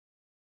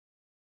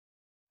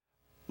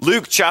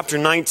Luke chapter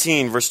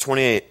 19, verse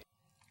 28.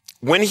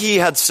 When he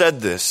had said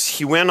this,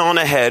 he went on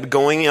ahead,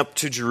 going up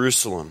to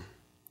Jerusalem.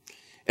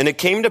 And it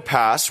came to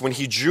pass, when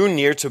he drew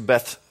near to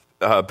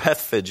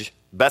Bethphage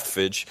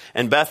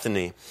and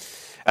Bethany,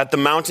 at the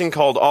mountain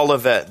called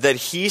Olivet, that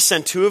he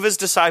sent two of his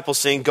disciples,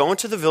 saying, Go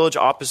into the village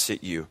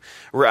opposite you,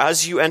 where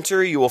as you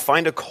enter, you will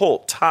find a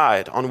colt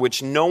tied, on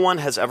which no one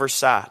has ever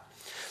sat.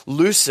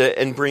 Loose it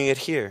and bring it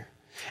here.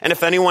 And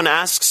if anyone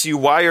asks you,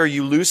 Why are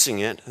you loosing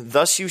it?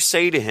 Thus you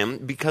say to him,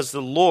 Because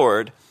the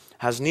Lord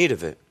has need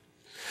of it.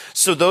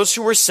 So those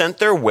who were sent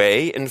their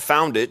way and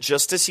found it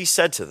just as he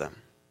said to them.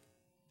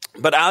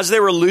 But as they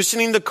were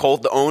loosening the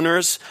colt, the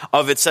owners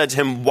of it said to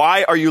him,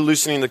 Why are you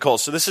loosening the colt?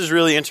 So this is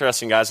really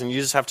interesting, guys, and you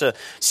just have to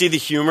see the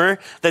humor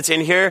that's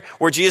in here,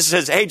 where Jesus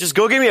says, hey, just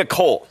go give me a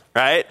colt,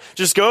 right?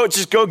 Just go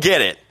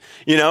get it.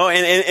 You know,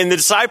 and the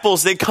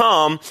disciples, they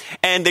come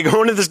and they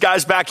go into this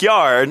guy's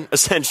backyard,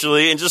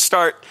 essentially, and just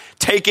start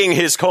taking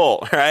his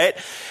colt, right?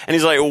 And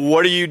he's like,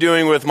 what are you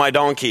doing with my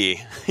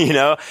donkey? You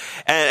know,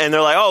 and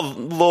they're like, oh,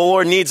 the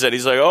Lord needs it.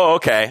 He's like, oh,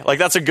 okay. Like,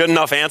 that's a good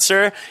enough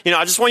answer. You know,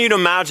 I just want you to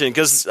imagine,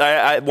 because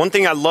one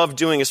thing I love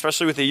doing,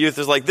 especially with the youth,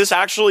 is like, this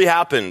actually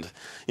happened,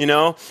 you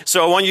know?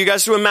 So I want you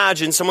guys to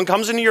imagine someone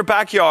comes into your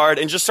backyard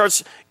and just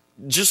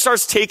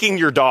starts taking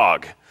your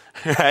dog.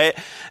 Right?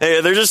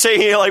 They're just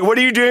saying, like, what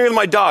are you doing with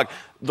my dog?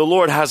 The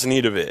Lord has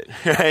need of it.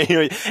 Right?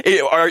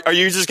 Are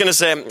you just going to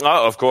say,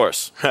 oh, of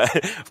course.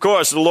 Of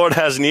course, the Lord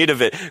has need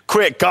of it.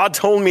 Quick, God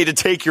told me to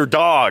take your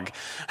dog.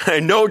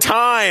 No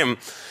time.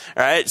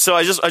 All right? So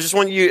I just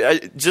want you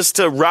just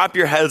to wrap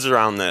your heads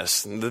around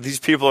this. These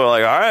people are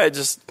like, all right,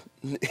 just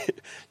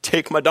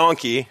take my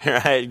donkey. All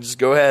right? Just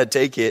go ahead,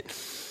 take it.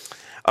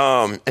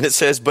 And it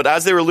says, but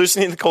as they were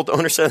loosening the colt, the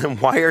owner said to them,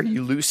 why are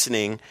you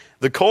loosening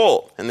the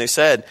colt? And they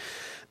said,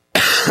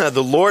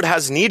 the Lord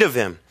has need of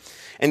him.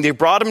 And they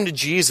brought him to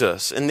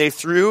Jesus, and they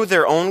threw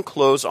their own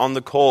clothes on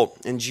the colt,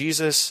 and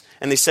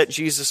they set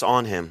Jesus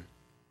on him.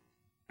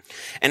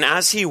 And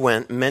as he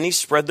went, many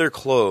spread their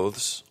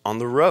clothes on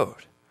the road.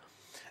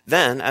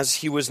 Then, as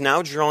he was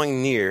now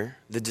drawing near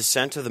the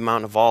descent of the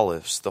Mount of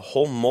Olives, the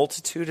whole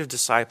multitude of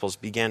disciples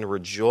began to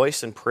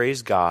rejoice and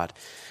praise God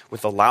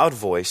with a loud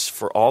voice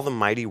for all the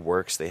mighty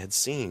works they had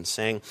seen,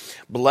 saying,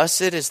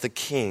 Blessed is the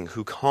King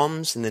who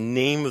comes in the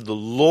name of the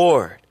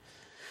Lord.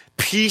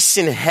 Peace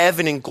in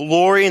heaven and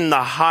glory in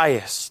the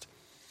highest.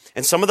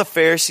 And some of the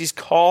Pharisees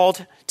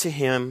called to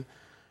him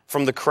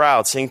from the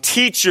crowd, saying,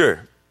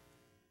 Teacher,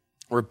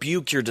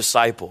 rebuke your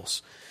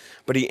disciples.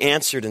 But he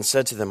answered and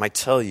said to them, I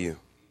tell you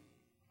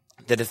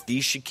that if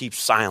these should keep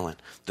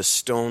silent, the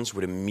stones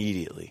would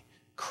immediately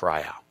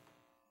cry out.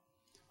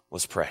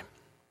 Let's pray.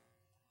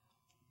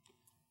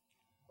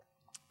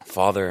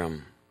 Father,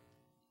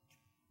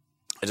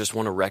 I just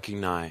want to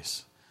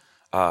recognize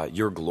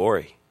your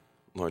glory,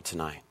 Lord,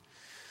 tonight.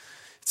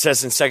 It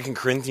says in 2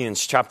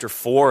 Corinthians chapter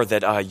 4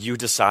 that you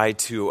decide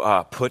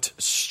to put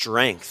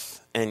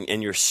strength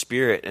in your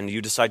spirit, and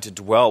you decide to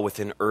dwell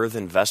within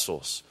earthen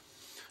vessels.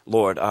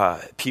 Lord,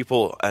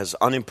 people as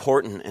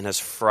unimportant and as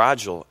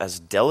fragile, as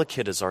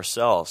delicate as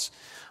ourselves,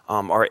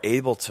 are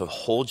able to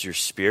hold your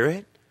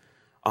spirit,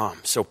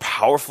 so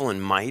powerful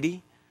and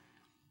mighty.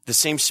 The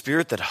same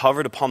spirit that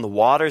hovered upon the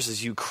waters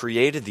as you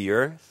created the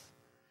earth.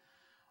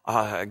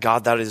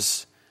 God, that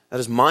is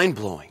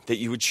mind-blowing that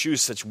you would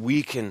choose such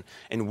weak and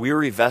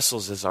weary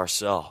vessels as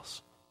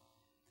ourselves.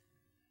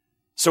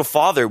 So,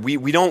 Father,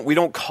 we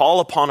don't call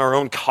upon our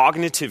own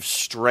cognitive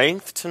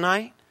strength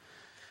tonight.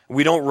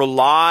 We don't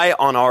rely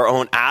on our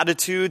own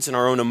attitudes and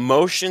our own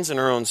emotions and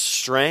our own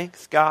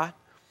strength, God.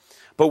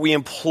 But we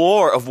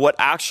implore of what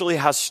actually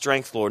has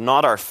strength, Lord,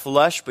 not our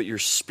flesh, but your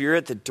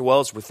spirit that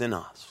dwells within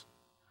us.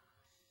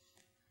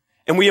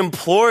 And we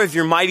implore of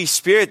your mighty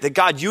spirit that,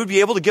 God, you would be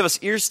able to give us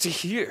ears to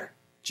hear,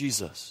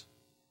 Jesus.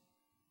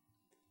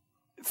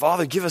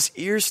 Father, give us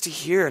ears to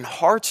hear and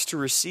hearts to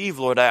receive,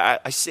 Lord.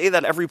 I say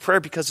that every prayer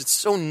because it's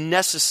so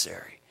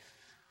necessary.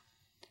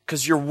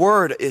 Because your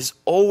word is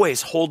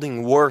always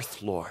holding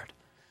worth, Lord.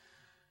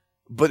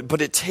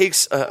 But it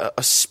takes a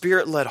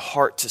spirit-led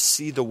heart to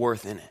see the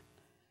worth in it.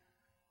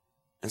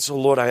 And so,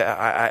 Lord,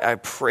 I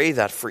pray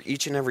that for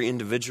each and every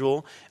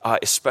individual,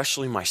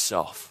 especially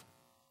myself.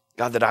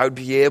 God, that I would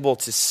be able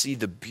to see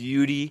the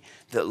beauty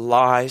that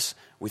lies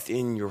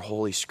within your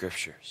holy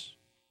scriptures.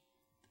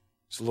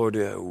 So, Lord,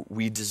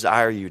 we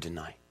desire you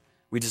tonight.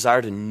 We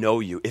desire to know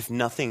you. If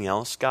nothing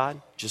else,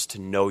 God, just to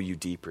know you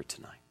deeper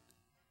tonight.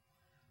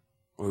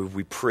 Lord,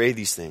 we pray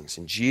these things.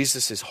 In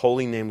Jesus'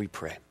 holy name we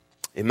pray.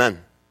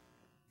 Amen.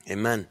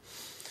 Amen.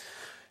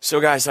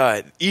 So, guys,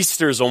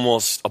 Easter is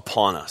almost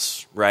upon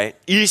us, right?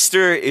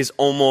 Easter is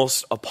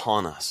almost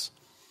upon us.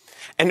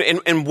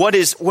 And what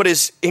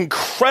is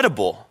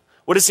incredible...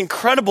 What is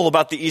incredible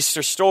about the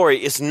Easter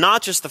story is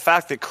not just the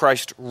fact that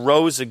Christ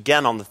rose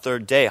again on the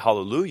third day,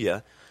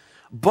 hallelujah,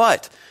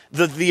 but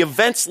the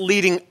events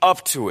leading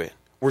up to it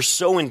were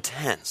so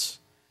intense,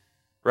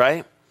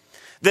 right?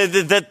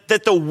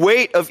 That the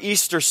weight of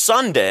Easter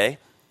Sunday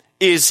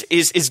is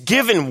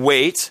given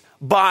weight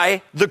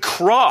by the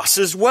cross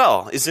as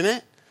well, isn't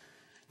it?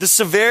 The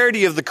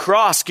severity of the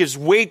cross gives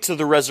weight to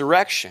the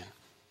resurrection.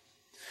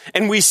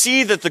 And we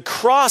see that the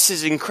cross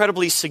is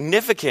incredibly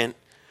significant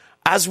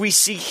as we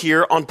see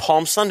here on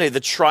Palm Sunday, the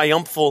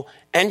triumphal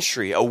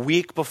entry, a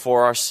week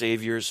before our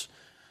Savior's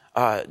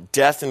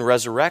death and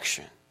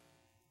resurrection.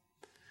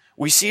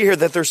 We see here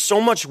that there's so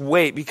much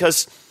weight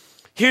because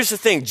here's the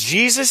thing,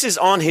 Jesus is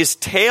on his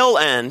tail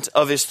end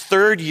of his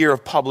third year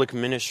of public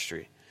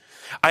ministry.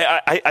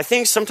 I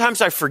think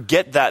sometimes I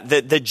forget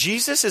that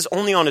Jesus is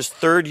only on his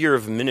third year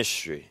of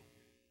ministry,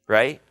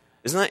 right?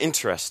 Isn't that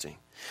interesting?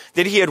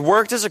 That he had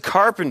worked as a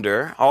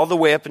carpenter all the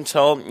way up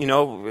until,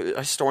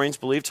 historians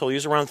believe till he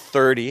was around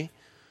 30.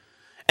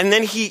 And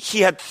then he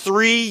had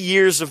 3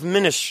 years of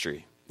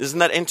ministry. Isn't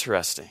that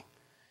interesting?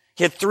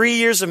 He had 3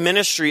 years of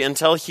ministry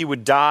until he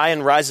would die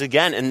and rise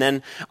again and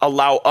then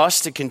allow us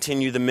to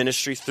continue the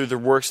ministry through the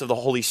works of the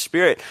Holy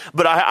Spirit.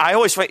 But I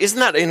always find, isn't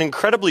that an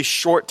incredibly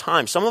short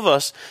time? Some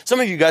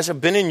of you guys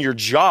have been in your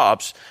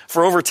jobs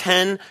for over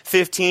 10,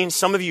 15,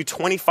 some of you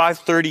 25,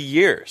 30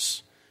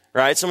 years,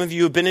 right? Some of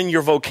you have been in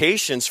your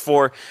vocations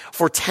for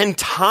 10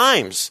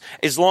 times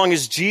as long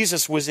as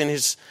Jesus was in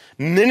his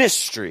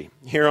ministry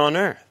here on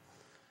earth.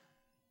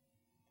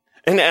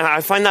 And I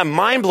find that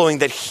mind-blowing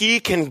that he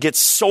can get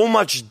so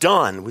much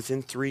done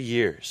within 3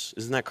 years.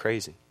 Isn't that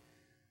crazy?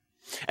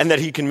 And that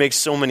he can make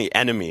so many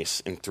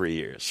enemies in 3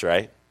 years,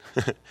 right?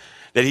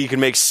 That he can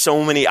make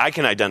so many, I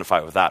can identify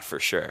with that for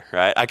sure,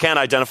 right? I can't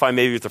identify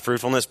maybe with the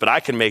fruitfulness, but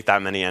I can make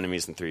that many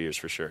enemies in 3 years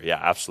for sure.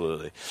 Yeah,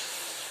 absolutely.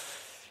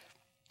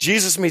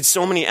 Jesus made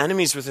so many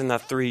enemies within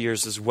that 3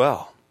 years as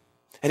well.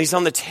 And he's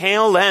on the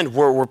tail end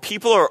where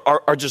people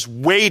are just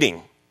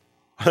waiting.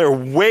 They're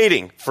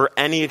waiting for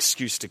any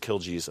excuse to kill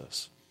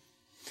Jesus.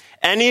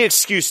 Any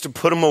excuse to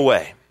put him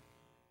away.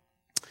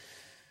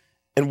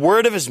 And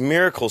word of his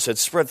miracles had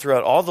spread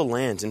throughout all the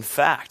land. In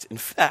fact,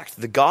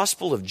 the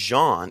Gospel of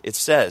John, it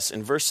says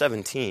in verse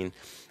 17,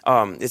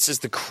 it says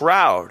the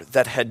crowd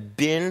that had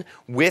been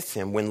with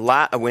him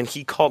when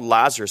he called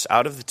Lazarus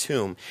out of the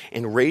tomb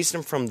and raised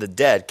him from the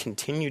dead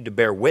continued to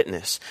bear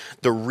witness.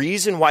 The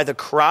reason why the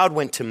crowd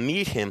went to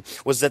meet him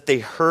was that they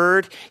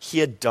heard he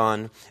had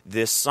done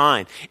this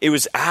sign. It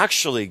was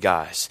actually,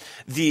 guys,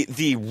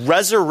 the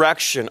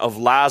resurrection of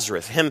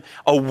Lazarus, him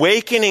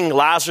awakening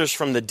Lazarus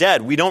from the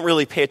dead. We don't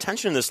really pay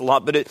attention to this a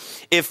lot, but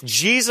if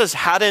Jesus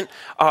hadn't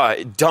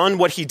done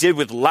what he did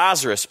with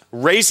Lazarus,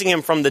 raising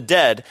him from the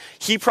dead,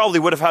 he probably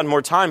would have had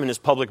more time in his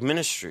public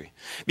ministry.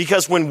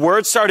 Because when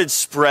word started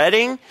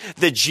spreading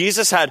that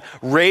Jesus had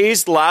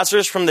raised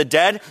Lazarus from the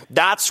dead,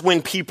 that's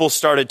when people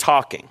started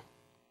talking.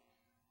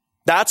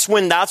 That's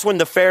when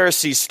the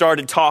Pharisees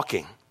started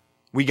talking.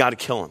 We got to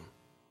kill him.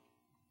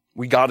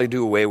 We got to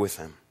do away with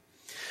him.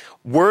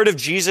 Word of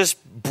Jesus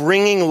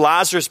bringing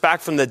Lazarus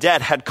back from the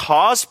dead had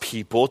caused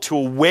people to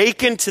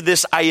awaken to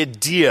this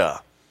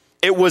idea.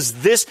 It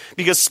was this,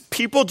 because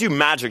people do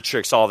magic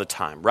tricks all the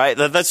time, right?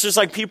 That's just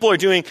like people are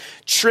doing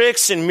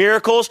tricks and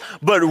miracles,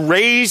 but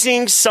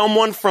raising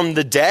someone from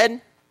the dead,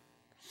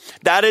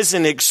 that is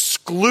an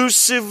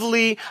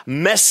exclusively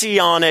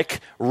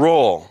messianic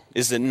role,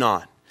 is it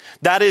not?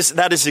 That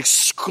is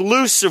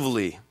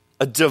exclusively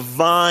a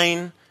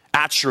divine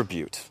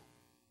attribute.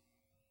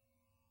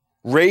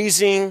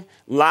 Raising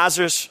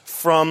Lazarus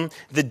from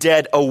the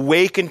dead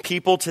awakened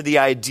people to the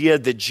idea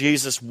that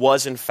Jesus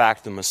was in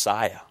fact the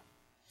Messiah.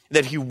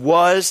 That he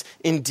was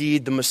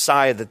indeed the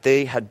Messiah that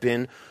they had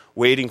been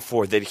waiting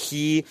for, that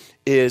he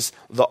is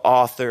the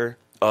author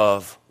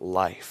of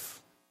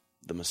life,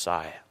 the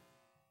Messiah.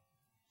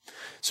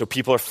 So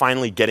people are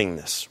finally getting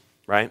this,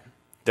 right?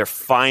 They're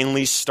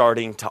finally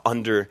starting to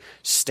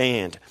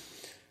understand.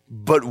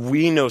 But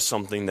we know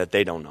something that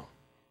they don't know,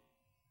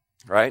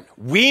 right?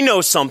 We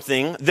know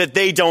something that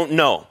they don't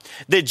know.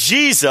 That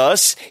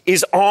Jesus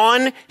is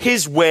on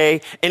his way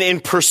and in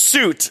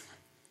pursuit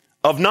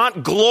of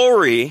not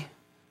glory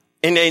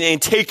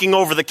and taking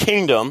over the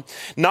kingdom,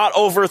 not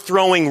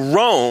overthrowing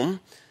Rome,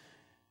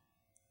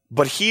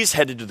 but he's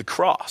headed to the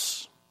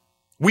cross.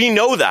 We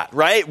know that,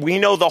 right? We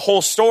know the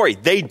whole story.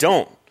 They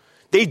don't.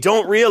 They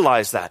don't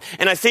realize that.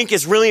 And I think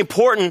it's really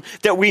important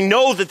that we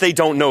know that they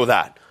don't know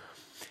that.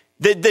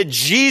 That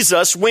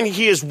Jesus, when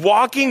he is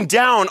walking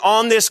down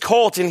on this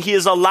colt and he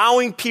is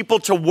allowing people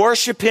to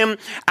worship him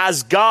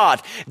as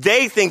God,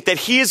 they think that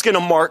he is going to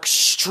march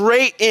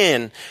straight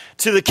in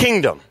to the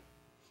kingdom.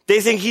 They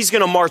think he's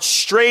going to march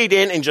straight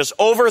in and just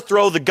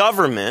overthrow the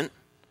government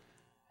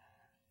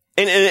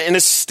and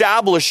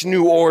establish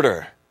new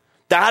order.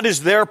 That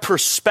is their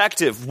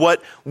perspective.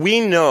 What we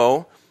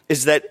know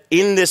is that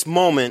in this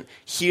moment,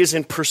 he is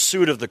in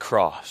pursuit of the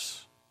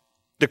cross.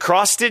 The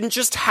cross didn't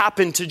just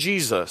happen to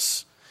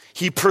Jesus.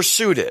 He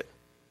pursued it,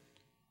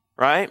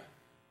 right?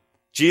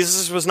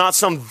 Jesus was not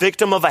some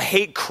victim of a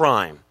hate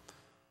crime.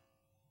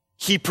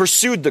 He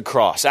pursued the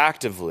cross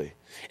actively.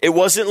 It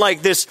wasn't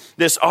like this,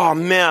 oh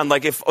man,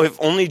 like if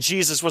only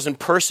Jesus wasn't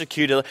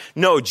persecuted.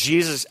 No,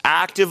 Jesus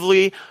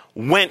actively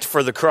went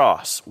for the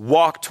cross,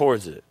 walked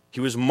towards it. He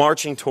was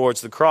marching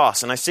towards the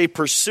cross. And I say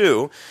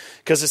pursue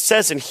because it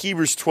says in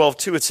Hebrews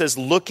 12:2, it says,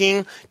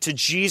 looking to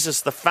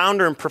Jesus, the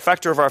founder and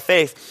perfecter of our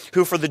faith,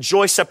 who for the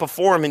joy set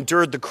before him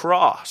endured the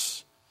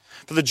cross.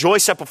 For the joy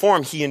set before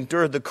him, he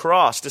endured the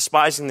cross,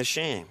 despising the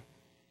shame.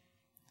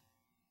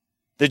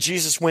 That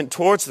Jesus went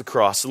towards the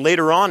cross. And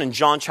later on in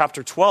John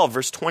chapter 12,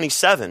 verse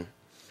 27,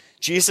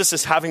 Jesus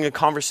is having a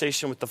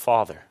conversation with the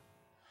Father.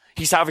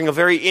 He's having a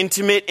very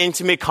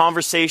intimate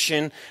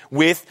conversation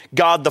with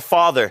God the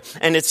Father.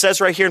 And it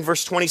says right here in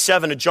verse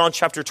 27 of John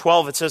chapter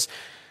 12, it says,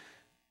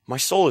 my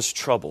soul is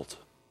troubled.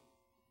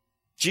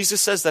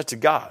 Jesus says that to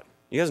God.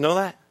 You guys know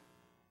that?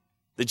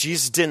 That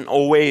Jesus didn't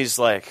always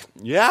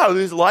yeah,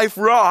 life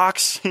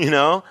rocks, you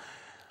know?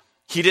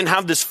 He didn't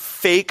have this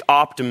fake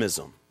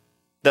optimism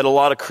that a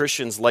lot of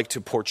Christians like to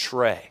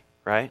portray,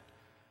 right?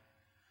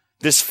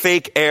 This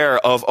fake air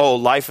of, oh,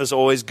 life is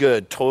always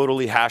good,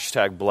 totally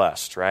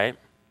 #blessed, right?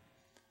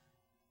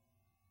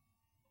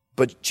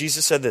 But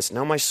Jesus said this,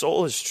 now my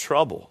soul is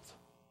troubled.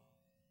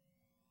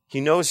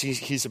 He knows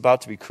he's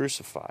about to be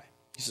crucified.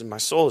 He says, my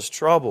soul is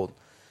troubled.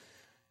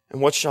 And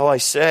what shall I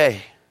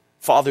say?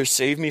 Father,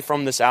 save me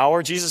from this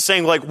hour? Jesus is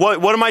saying,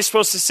 what am I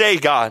supposed to say,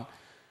 God?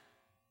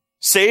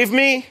 Save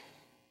me?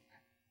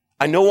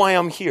 I know why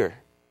I'm here.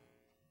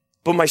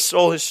 But my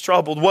soul is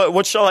troubled.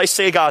 What shall I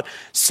say, God?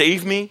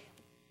 Save me?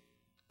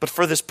 But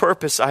for this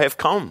purpose I have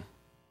come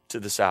to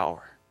this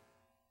hour.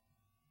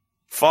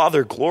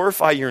 Father,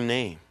 glorify your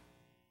name.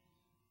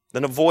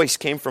 Then a voice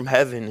came from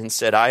heaven and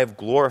said, I have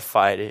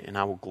glorified it and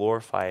I will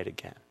glorify it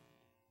again.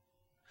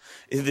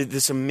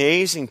 This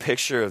amazing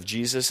picture of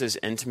Jesus'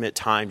 intimate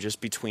time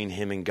just between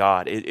him and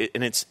God.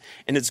 And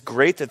it's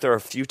great that there are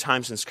a few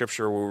times in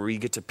Scripture where we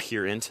get to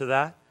peer into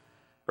that,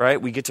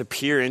 right? We get to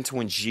peer into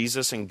when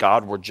Jesus and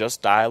God were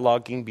just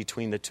dialoguing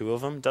between the two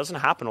of them. It doesn't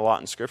happen a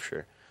lot in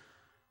Scripture.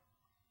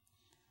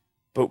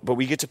 But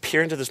we get to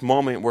peer into this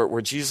moment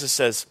where Jesus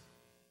says,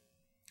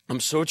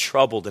 I'm so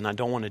troubled and I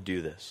don't want to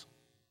do this.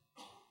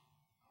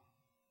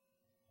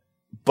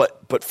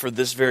 But for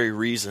this very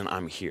reason,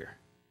 I'm here.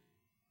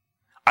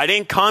 I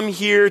didn't come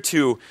here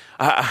to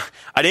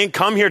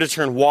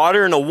turn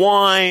water into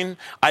wine.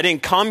 I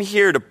didn't come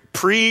here to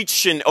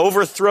preach and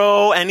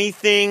overthrow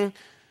anything.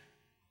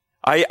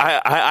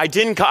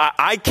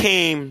 I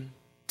came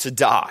to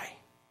die.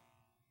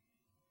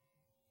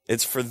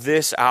 It's for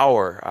this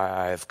hour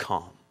I have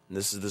come.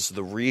 This is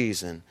the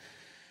reason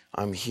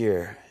I'm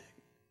here.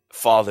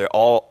 Father,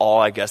 all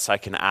I guess I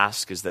can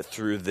ask is that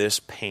through this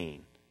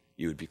pain,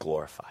 you would be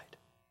glorified.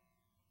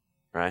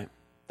 Right?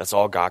 That's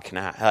all God can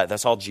ask.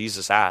 That's all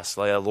Jesus asked.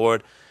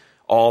 Lord,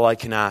 all I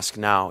can ask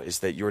now is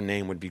that your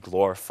name would be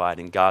glorified.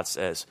 And God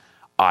says,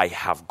 I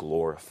have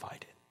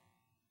glorified it.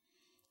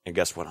 And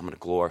guess what? I'm going to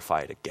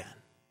glorify it again.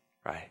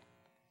 Right?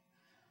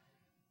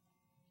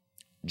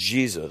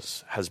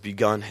 Jesus has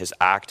begun his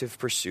active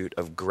pursuit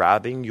of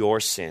grabbing your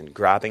sin,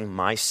 grabbing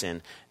my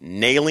sin,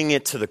 nailing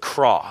it to the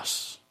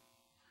cross,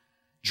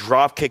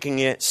 drop kicking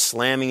it,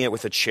 slamming it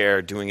with a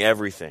chair, doing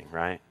everything,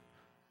 right?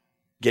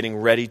 Getting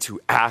ready to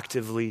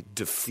actively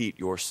defeat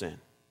your sin.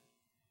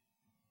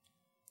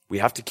 We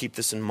have to keep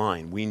this in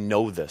mind. We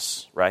know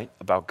this, right,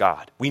 about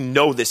God. We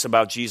know this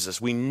about Jesus.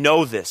 We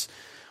know this,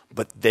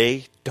 but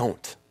they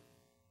don't.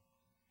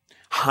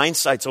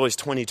 Hindsight's always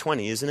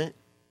 20/20, isn't it?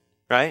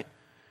 Right?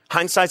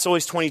 Hindsight's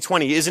always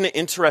 20/20. Isn't it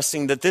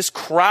interesting that this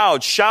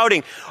crowd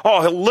shouting,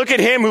 oh, look at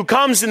him who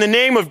comes in the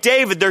name of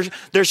David.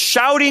 They're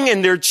shouting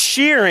and they're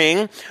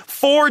cheering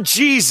for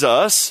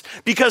Jesus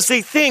because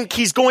they think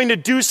he's going to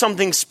do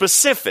something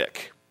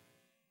specific.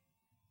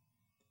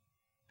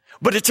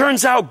 But it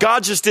turns out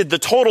God just did the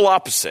total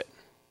opposite.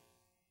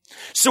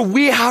 So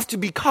we have to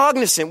be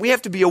cognizant. We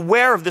have to be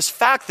aware of this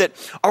fact that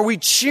are we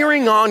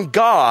cheering on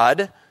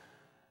God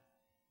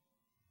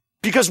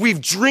because we've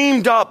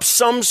dreamed up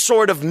some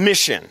sort of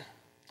mission,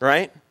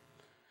 right?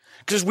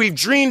 Because we've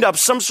dreamed up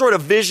some sort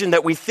of vision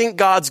that we think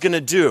God's going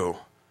to do.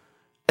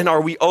 And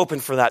are we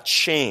open for that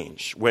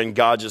change when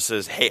God just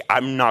says, hey,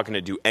 I'm not going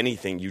to do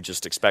anything you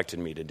just expected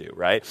me to do,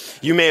 right?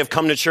 You may have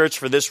come to church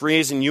for this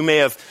reason. You may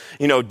have,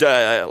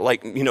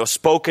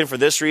 spoken for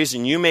this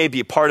reason. You may be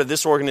a part of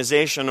this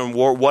organization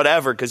or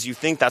whatever because you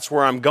think that's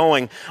where I'm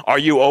going. Are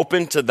you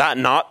open to that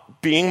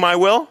not being my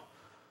will?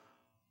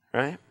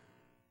 Right?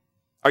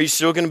 Are you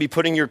still going to be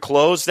putting your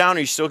clothes down?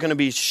 Are you still going to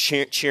be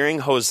cheering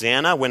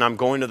Hosanna when I'm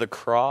going to the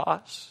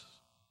cross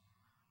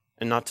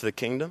and not to the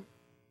kingdom?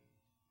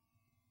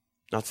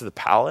 Not to the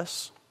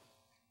palace?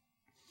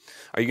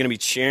 Are you going to be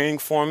cheering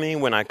for me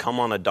when I come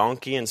on a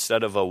donkey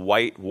instead of a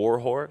white war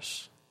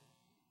horse?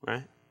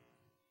 Right?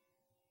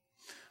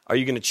 Are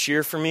you going to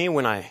cheer for me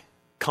when I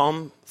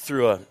come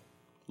through a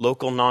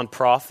local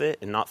nonprofit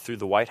and not through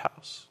the White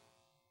House?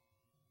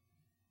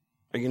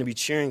 Are you going to be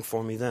cheering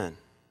for me then?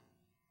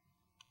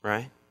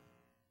 Right?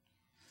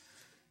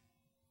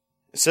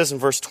 It says in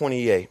verse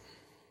 28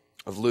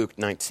 of Luke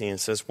 19, it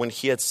says, when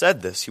he had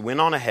said this, he went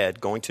on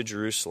ahead, going to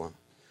Jerusalem.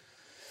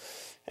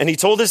 And he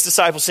told his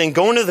disciples, saying,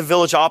 go into the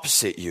village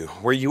opposite you,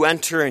 where you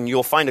enter, and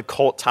you'll find a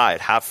colt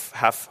tied,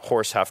 half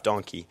horse, half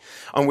donkey,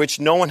 on which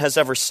no one has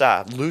ever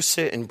sat. Loose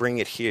it and bring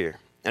it here.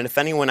 And if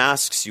anyone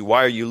asks you,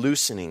 why are you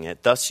loosening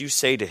it? Thus you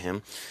say to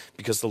him,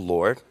 because the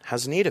Lord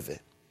has need of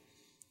it.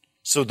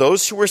 So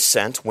those who were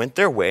sent went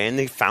their way, and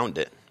they found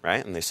it,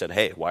 right? And they said,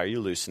 hey, why are you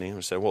loosening? And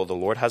they said, well, the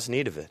Lord has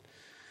need of it.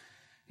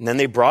 And then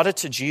they brought it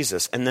to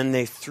Jesus, and then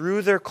they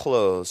threw their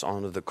clothes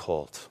onto the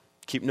colt.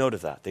 Keep note of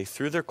that. They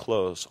threw their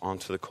clothes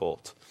onto the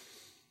colt.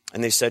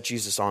 And they set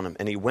Jesus on him,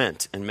 and he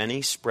went, and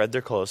many spread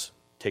their clothes.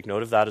 Take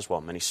note of that as well.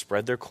 Many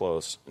spread their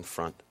clothes in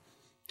front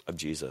of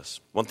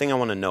Jesus. One thing I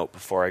want to note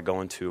before I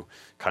go into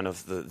kind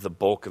of the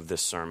bulk of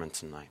this sermon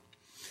tonight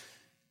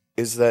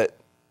is that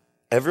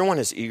everyone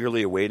is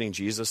eagerly awaiting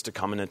Jesus to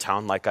come into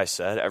town. Like I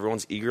said,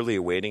 everyone's eagerly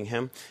awaiting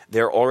him.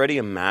 They're already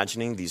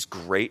imagining these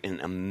great and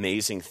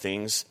amazing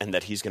things and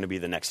that he's going to be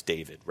the next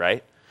David,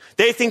 right?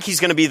 They think he's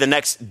going to be the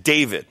next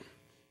David,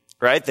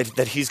 right?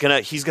 That he's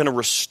going to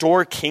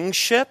restore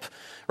kingship,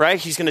 right?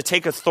 He's going to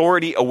take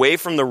authority away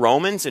from the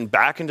Romans and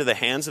back into the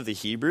hands of the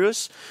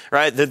Hebrews,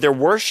 right? That they're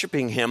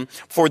worshiping him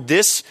for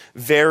this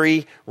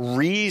very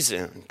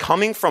reason.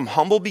 Coming from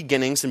humble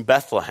beginnings in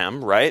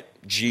Bethlehem, right?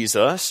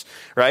 Jesus,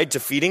 right?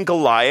 Defeating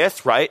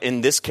Goliath, right?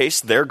 In this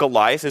case, their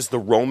Goliath is the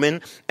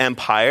Roman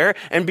Empire,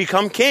 and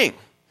become king.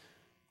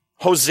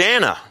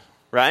 Hosanna,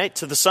 right?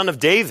 To the Son of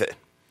David.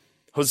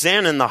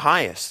 Hosanna in the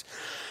highest.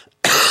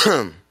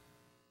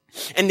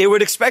 And they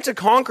would expect a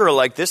conqueror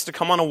like this to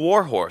come on a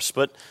war horse,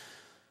 but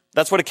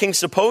that's what a king's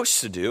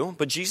supposed to do,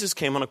 but Jesus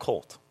came on a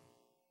colt.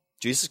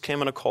 Jesus came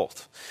on a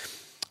colt.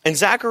 In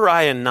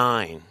Zechariah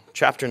 9,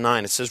 chapter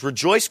 9, it says,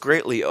 rejoice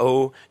greatly,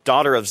 O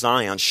daughter of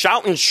Zion.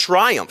 Shout in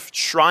triumph,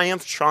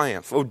 triumph,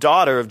 triumph. O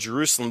daughter of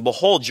Jerusalem,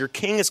 behold, your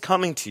king is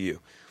coming to you.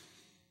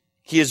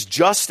 He is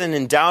just and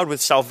endowed with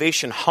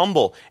salvation,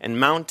 humble and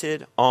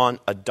mounted on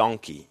a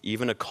donkey,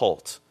 even a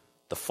colt,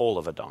 the foal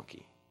of a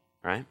donkey,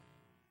 right?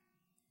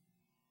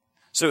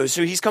 So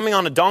he's coming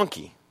on a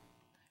donkey.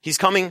 He's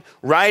coming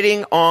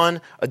riding on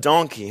a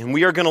donkey. And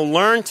we are going to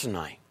learn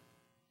tonight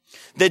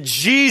that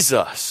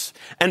Jesus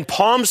and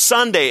Palm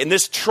Sunday and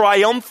this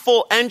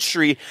triumphal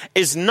entry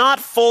is not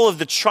full of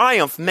the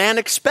triumph man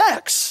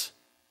expects,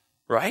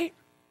 right?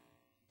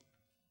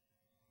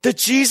 That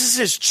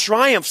Jesus'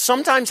 triumph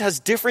sometimes has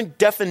different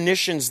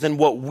definitions than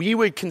what we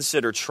would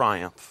consider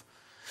triumph.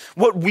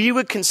 What we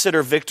would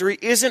consider victory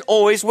isn't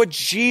always what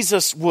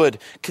Jesus would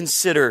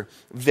consider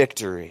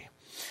victory.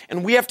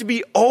 And we have to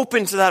be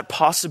open to that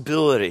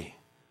possibility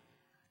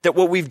that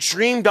what we've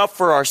dreamed up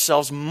for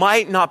ourselves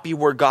might not be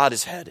where God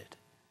is headed,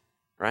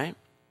 right?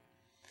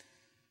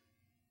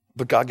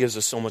 But God gives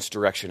us so much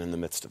direction in the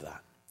midst of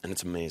that, and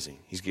it's amazing.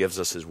 He gives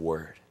us his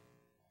word.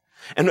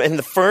 And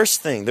the first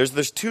thing,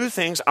 there's two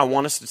things I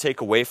want us to take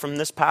away from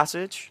this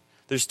passage.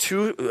 There's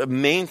two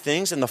main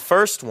things, and the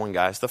first one,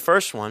 guys,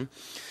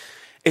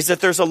 is that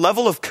there's a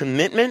level of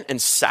commitment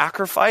and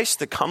sacrifice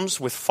that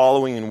comes with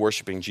following and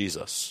worshiping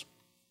Jesus.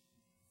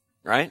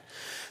 Right?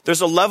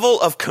 There's a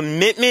level of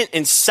commitment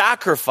and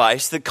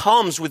sacrifice that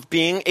comes with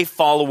being a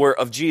follower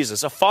of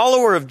Jesus. A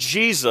follower of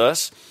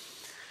Jesus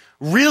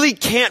really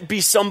can't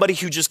be somebody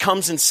who just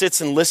comes and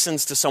sits and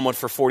listens to someone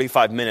for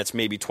 45 minutes,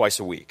 maybe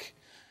twice a week.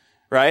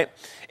 Right?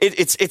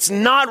 It's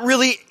not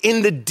really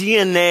in the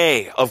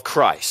DNA of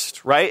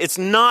Christ, right? It's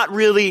not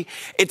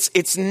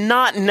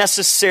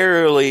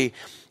necessarily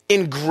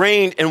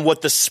ingrained in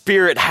what the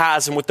Spirit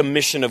has and what the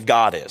mission of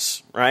God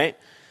is, right?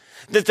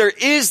 That there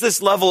is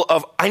this level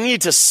of, I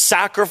need to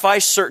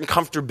sacrifice certain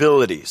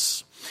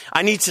comfortabilities.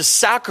 I need to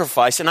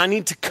sacrifice and I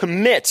need to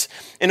commit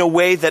in a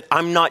way that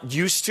I'm not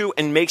used to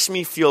and makes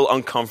me feel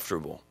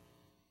uncomfortable.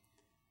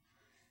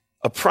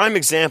 A prime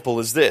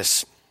example is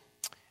this.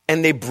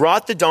 And they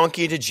brought the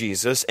donkey to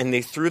Jesus, and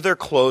they threw their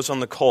clothes on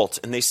the colt,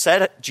 and they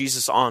set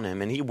Jesus on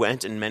him, and he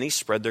went, and many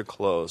spread their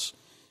clothes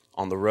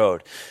on the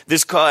road.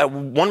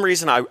 One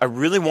reason I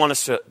really want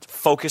us to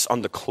focus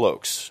on the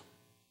cloaks.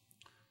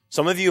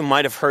 Some of you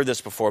might have heard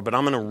this before, but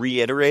I'm going to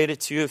reiterate it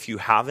to you if you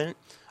haven't.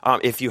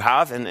 If you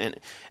have, and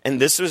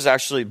this was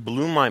actually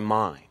blew my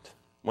mind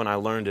when I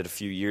learned it a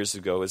few years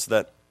ago, is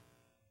that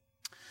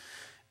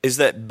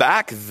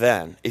back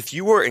then, if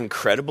you were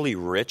incredibly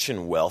rich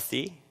and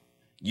wealthy,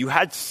 you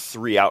had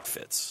 3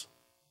 outfits.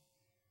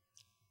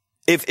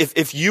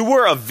 If you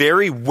were a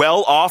very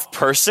well-off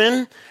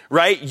person,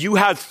 right, you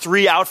had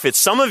 3 outfits.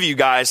 Some of you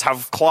guys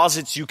have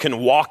closets you can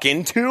walk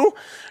into,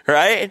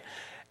 right?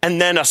 And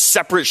then a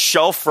separate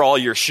shelf for all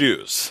your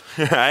shoes,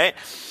 right?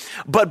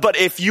 But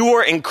if you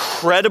were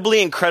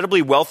incredibly,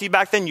 incredibly wealthy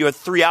back then, you had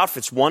 3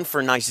 outfits. One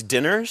for nice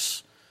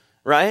dinners,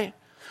 right?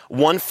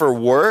 One for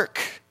work,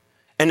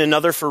 and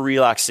another for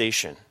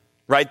relaxation,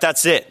 right?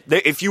 That's it.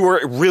 If you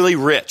were really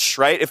rich,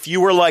 right? If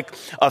you were like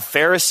a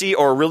Pharisee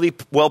or a really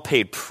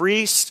well-paid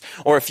priest,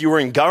 or if you were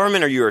in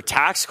government or you were a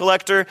tax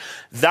collector,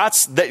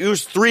 it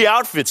was 3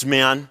 outfits,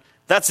 man.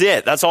 That's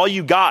it. That's all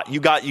you got. You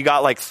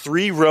got like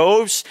 3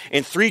 robes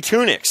and 3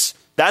 tunics.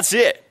 That's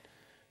it.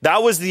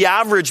 That was the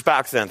average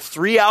back then.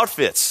 3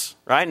 outfits,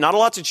 right? Not a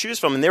lot to choose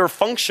from. And they were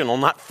functional,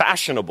 not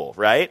fashionable,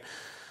 right?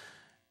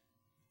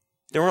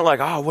 They weren't like,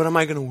 oh, what am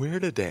I going to wear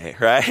today,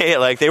 right?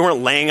 Like they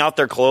weren't laying out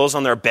their clothes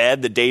on their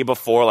bed the day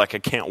before, like I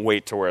can't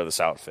wait to wear this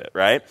outfit,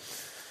 right?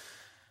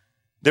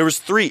 There was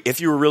 3 if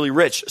you were really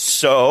rich.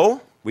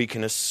 So we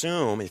can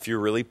assume if you're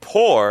really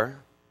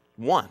poor,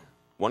 one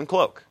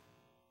cloak.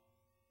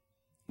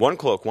 1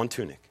 cloak, 1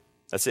 tunic.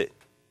 That's it,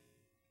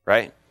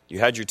 right? You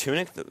had your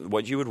tunic,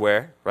 what you would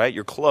wear, right?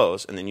 Your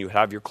clothes, and then you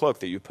have your cloak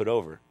that you put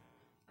over,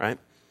 right?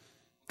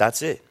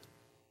 That's it.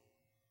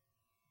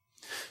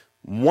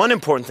 One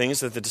important thing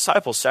is that the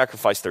disciples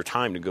sacrificed their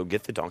time to go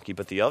get the donkey,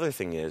 but the other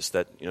thing is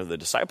that, the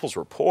disciples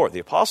were poor, the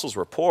apostles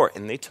were poor,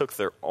 and they took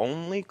their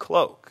only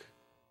cloak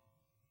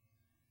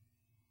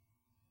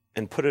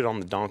and put it on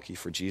the donkey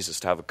for Jesus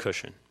to have a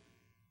cushion.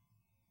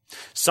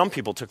 Some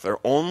people took their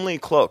only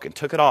cloak and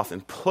took it off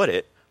and put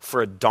it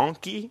for a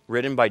donkey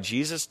ridden by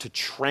Jesus to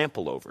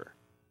trample over.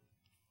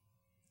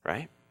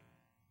 Right?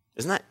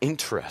 Isn't that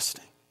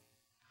interesting?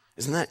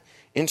 Isn't that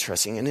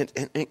interesting?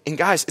 And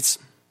guys, it's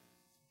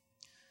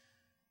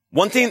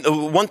one thing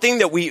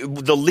that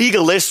the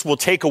legalists will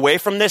take away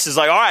from this is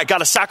like, all right, I got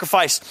to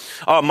sacrifice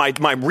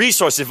my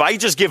resources. If I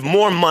just give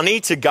more money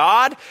to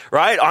God,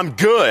 right, I'm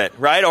good,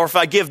 right? Or if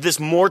I give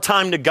this more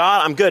time to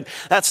God, I'm good.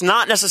 That's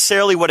not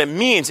necessarily what it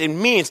means. It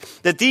means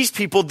that these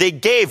people, they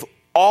gave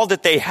all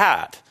that they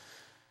had.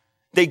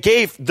 They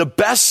gave the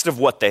best of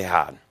what they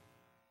had.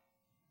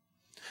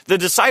 The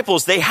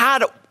disciples, they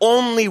had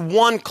only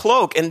 1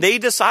 cloak, and they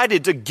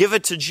decided to give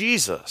it to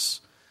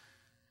Jesus.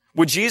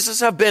 Would Jesus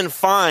have been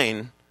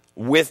fine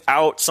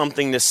without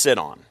something to sit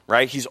on,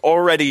 right? He's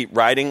already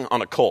riding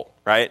on a colt,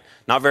 right?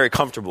 Not very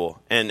comfortable.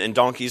 And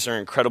donkeys are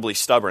incredibly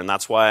stubborn.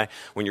 That's why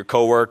when your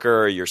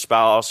coworker or your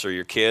spouse or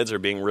your kids are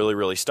being really,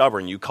 really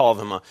stubborn, you call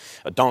them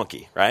a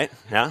donkey, right?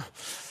 Yeah?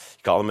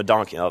 You call them a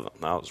donkey. Oh,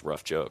 that was a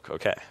rough joke.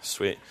 Okay,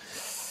 sweet.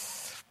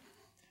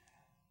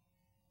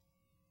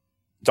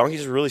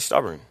 Donkeys are really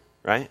stubborn,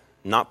 right?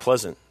 Not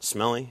pleasant,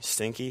 smelly,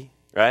 stinky,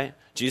 right?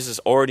 Jesus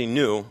already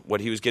knew what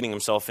he was getting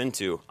himself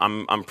into.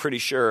 I'm pretty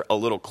sure a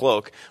little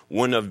cloak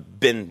wouldn't have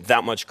been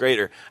that much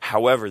greater.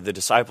 However, the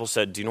disciples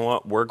said, do you know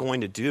what we're going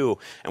to do?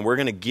 And we're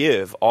going to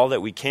give all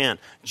that we can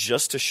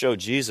just to show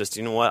Jesus, do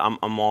you know what?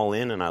 I'm all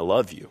in and I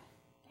love you,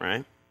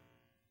 right?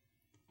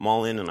 I'm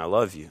all in and I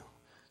love you.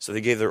 So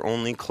they gave their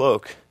only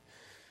cloak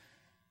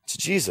to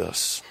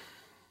Jesus.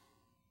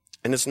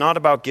 And it's not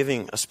about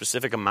giving a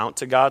specific amount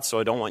to God, so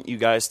I don't want you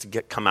guys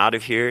to come out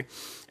of here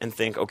and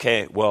think,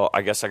 okay, well,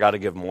 I guess I got to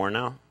give more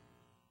now.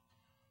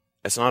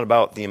 It's not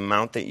about the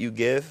amount that you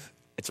give.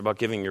 It's about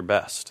giving your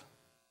best.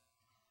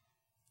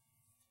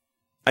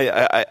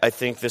 I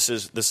think this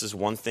is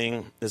one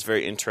thing that's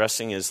very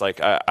interesting is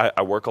like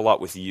I work a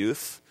lot with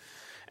youth,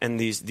 and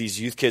these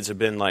youth kids have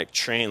been like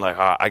trained like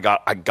I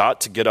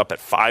got to get up at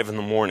 5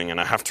 a.m. and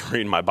I have to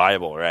read my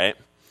Bible, right?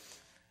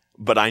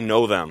 But I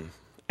know them.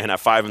 And at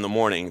 5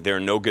 a.m, they're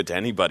no good to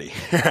anybody,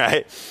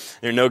 right?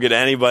 They're no good to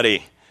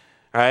anybody,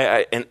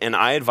 right? And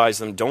I advise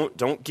them,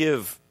 don't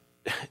give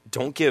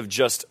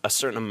just a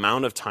certain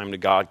amount of time to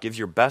God. Give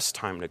your best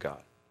time to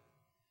God,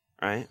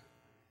 right?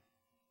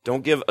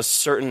 Don't give a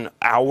certain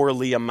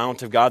hourly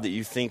amount of God that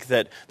you think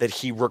that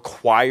he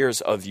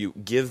requires of you.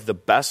 Give the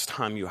best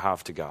time you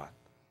have to God,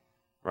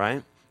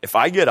 right? If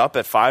I get up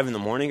at 5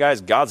 a.m,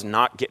 guys, God's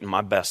not getting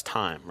my best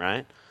time,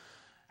 right?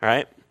 All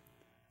right?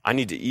 I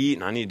need to eat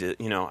and I need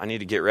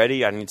to get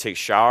ready. I need to take a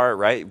shower,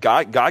 right?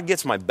 God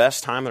gets my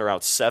best time at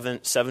around 7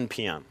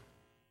 p.m.,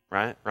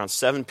 right? Around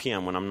 7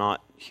 p.m. when I'm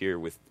not here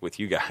with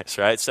you guys,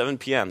 right? 7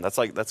 p.m.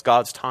 That's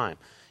God's time.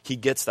 He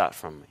gets that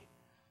from me.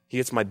 He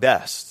gets my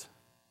best.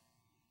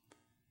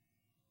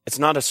 It's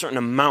not a certain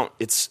amount.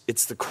 It's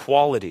the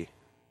quality,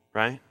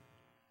 right?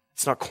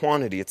 It's not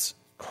quantity. It's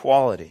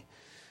quality.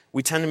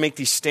 We tend to make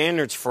these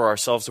standards for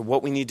ourselves of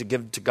what we need to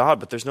give to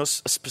God, but there's no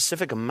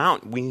specific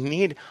amount. We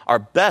need our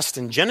best.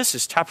 And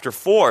Genesis chapter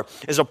 4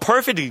 is a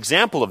perfect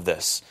example of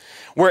this,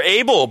 where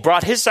Abel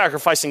brought his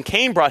sacrifice and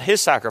Cain brought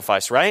his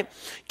sacrifice, right?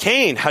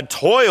 Cain had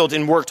toiled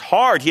and worked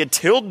hard. He had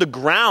tilled the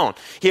ground.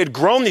 He had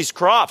grown these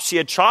crops. He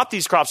had chopped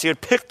these crops. He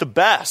had picked the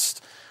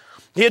best.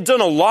 He had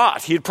done a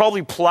lot. He had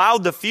probably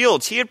plowed the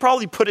fields. He had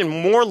probably put in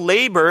more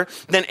labor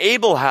than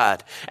Abel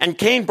had. And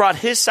Cain brought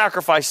his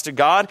sacrifice to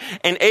God,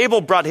 and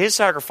Abel brought his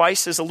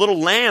sacrifice as a little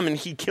lamb, and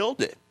he killed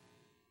it.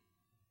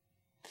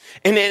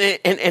 And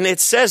it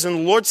says, and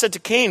the Lord said to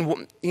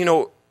Cain,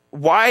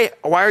 why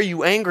are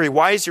you angry?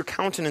 Why is your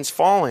countenance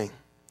falling?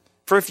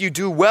 For if you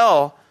do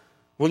well,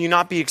 will you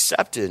not be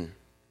accepted?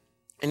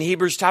 In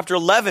Hebrews chapter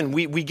 11,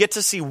 we get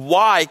to see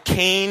why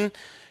Cain,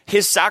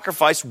 his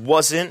sacrifice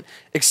wasn't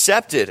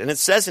accepted. And it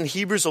says in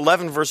Hebrews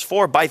 11 verse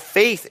 4, by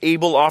faith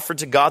Abel offered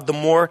to God the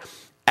more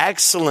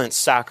excellent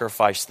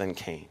sacrifice than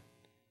Cain,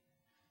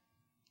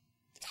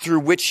 through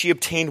which he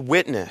obtained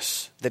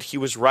witness that he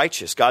was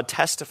righteous, God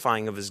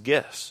testifying of his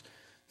gifts,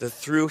 that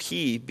through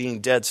he,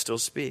 being dead, still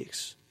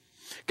speaks.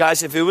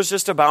 Guys, if it was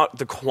just about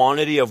the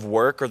quantity of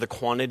work or the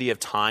quantity of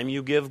time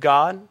you give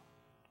God,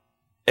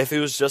 if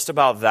it was just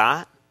about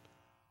that,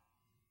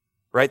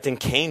 right, then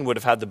Cain would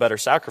have had the better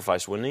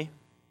sacrifice, wouldn't he?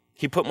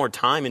 He put more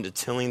time into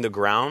tilling the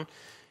ground.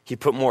 He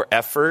put more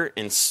effort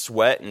and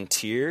sweat and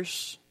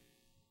tears,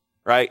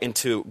 right,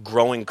 into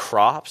growing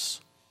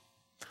crops.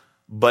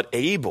 But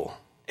Abel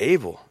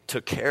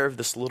took care of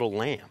this little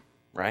lamb,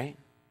 right?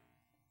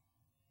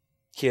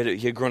 He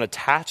had grown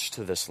attached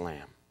to this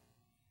lamb.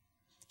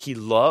 He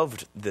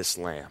loved this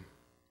lamb.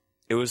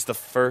 It was the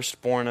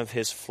firstborn of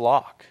his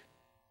flock.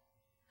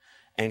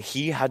 And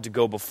he had to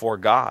go before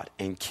God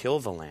and kill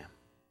the lamb.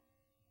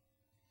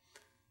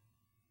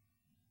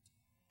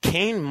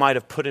 Cain might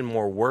have put in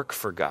more work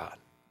for God,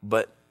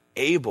 but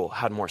Abel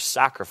had more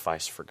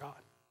sacrifice for God.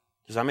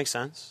 Does that make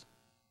sense?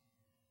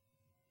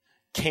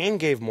 Cain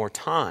gave more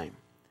time.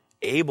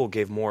 Abel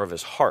gave more of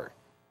his heart.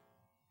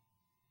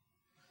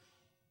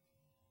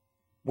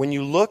 When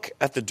you look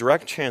at the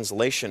direct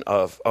translation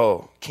of,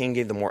 Cain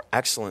gave the more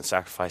excellent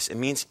sacrifice, it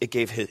means he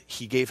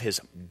gave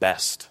his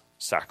best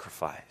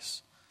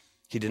sacrifice.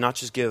 He did not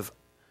just give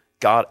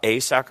God a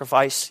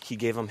sacrifice, he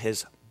gave him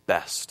his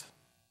best.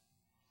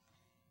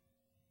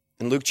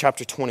 In Luke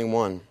chapter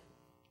 21,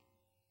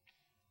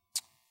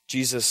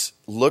 Jesus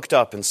looked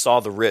up and saw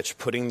the rich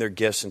putting their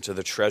gifts into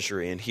the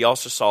treasury, and he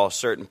also saw a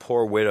certain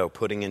poor widow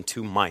putting in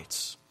 2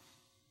 mites.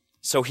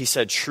 So he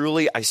said,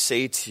 "Truly I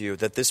say to you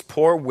that this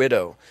poor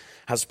widow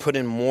has put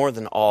in more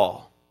than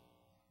all.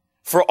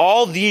 For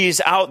all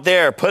these out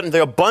there put in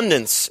the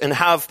abundance and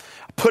have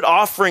put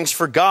offerings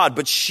for God,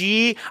 but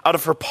she, out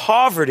of her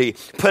poverty,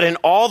 put in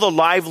all the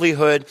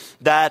livelihood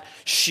that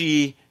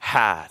she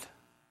had."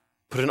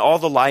 Put in all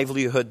the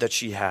livelihood that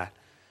she had.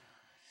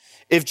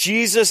 If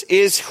Jesus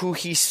is who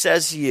he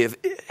says he is,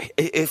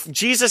 if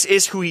Jesus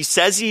is who he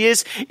says he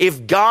is,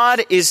 if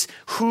God is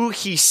who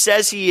he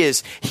says he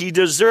is, he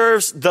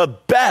deserves the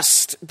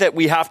best that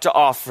we have to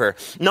offer.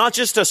 Not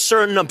just a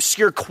certain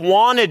obscure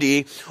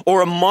quantity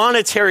or a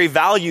monetary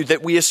value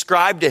that we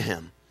ascribe to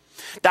him.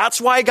 That's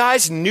why,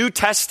 guys, New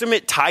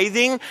Testament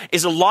tithing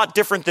is a lot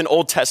different than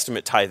Old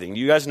Testament tithing. Do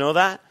you guys know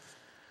that?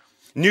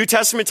 New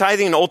Testament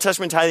tithing and Old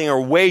Testament tithing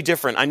are way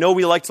different. I know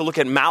we like to look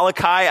at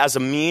Malachi as a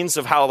means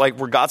of how,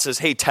 where God says,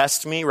 hey,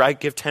 test me, right?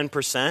 Give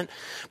 10%.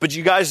 But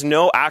you guys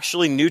know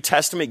actually New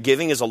Testament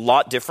giving is a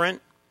lot different.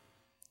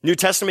 New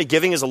Testament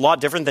giving is a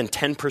lot different than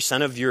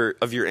 10% of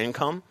your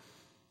income.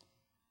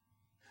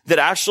 That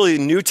actually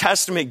New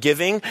Testament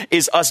giving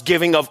is us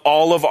giving of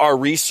all of our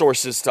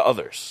resources to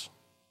others.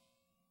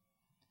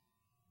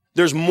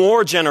 There's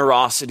more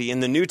generosity in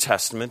the New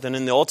Testament than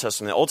in the Old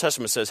Testament. The Old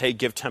Testament says, hey,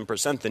 give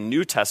 10%. The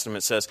New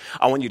Testament says,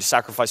 I want you to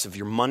sacrifice of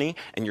your money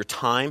and your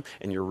time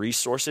and your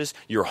resources,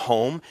 your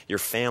home, your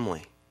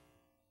family.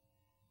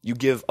 You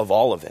give of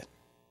all of it.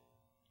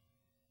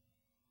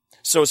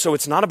 So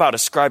it's not about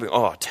ascribing,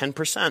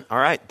 10%. All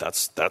right,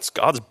 that's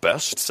God's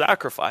best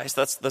sacrifice.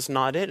 That's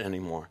not it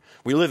anymore.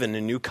 We live in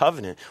a new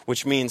covenant,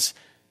 which means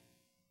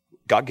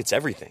God gets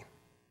everything,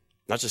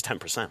 not just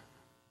 10%.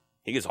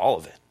 He gets all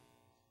of it.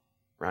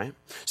 Right?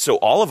 So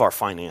all of our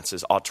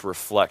finances ought to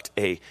reflect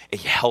a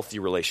healthy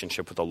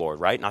relationship with the Lord,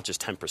 right? Not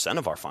just 10%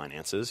 of our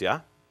finances, yeah?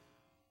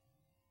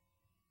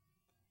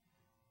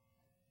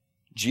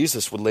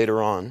 Jesus would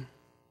later on,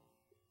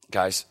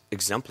 guys,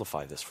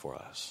 exemplify this for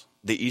us.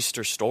 The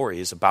Easter story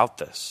is about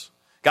this.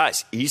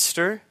 Guys,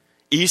 Easter,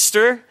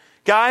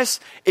 guys,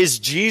 is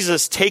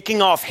Jesus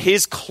taking off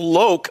his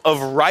cloak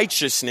of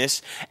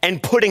righteousness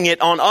and putting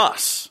it on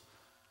us.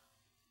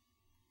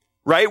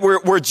 Right?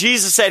 Where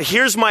Jesus said,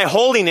 here's my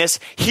holiness,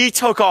 he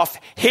took off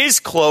his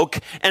cloak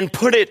and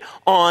put it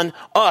on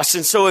us.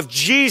 And so if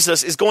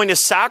Jesus is going to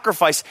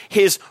sacrifice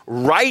his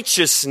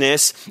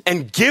righteousness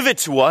and give it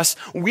to us,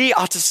 we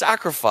ought to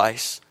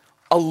sacrifice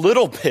a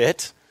little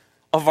bit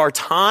of our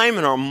time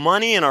and our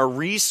money and our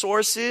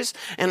resources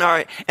and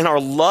our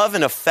love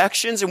and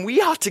affections, and we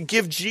ought to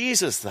give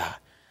Jesus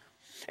that.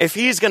 If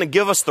he's going to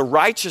give us the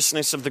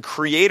righteousness of the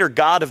Creator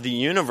God of the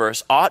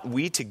universe, ought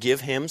we to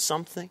give him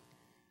something?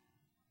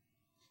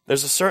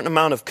 There's a certain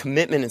amount of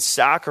commitment and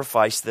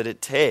sacrifice that it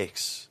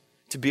takes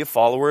to be a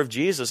follower of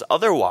Jesus.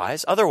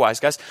 Otherwise,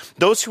 guys,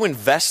 those who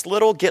invest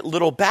little get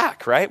little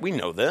back, right? We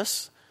know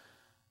this.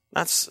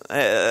 That's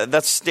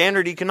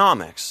standard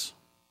economics.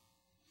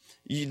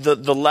 The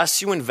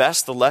less you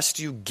invest, the less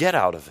you get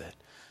out of it.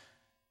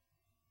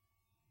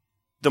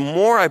 The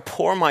more I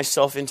pour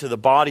myself into the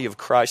body of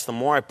Christ, the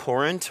more I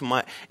pour into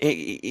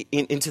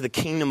the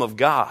kingdom of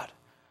God,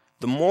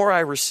 the more I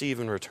receive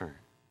in return.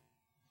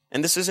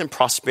 And this isn't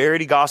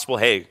prosperity gospel.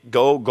 Hey,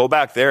 go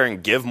back there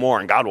and give more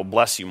and God will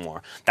bless you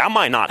more. That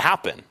might not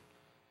happen.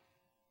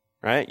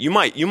 Right? You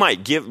might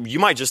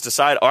just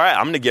decide, all right,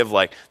 I'm going to give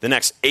the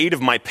next 8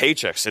 of my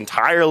paychecks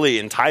entirely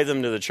and tithe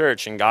them to the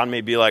church. And God may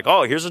be like,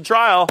 oh, here's a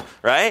trial,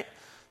 right?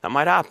 That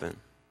might happen.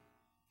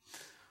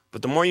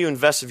 But the more you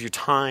invest of your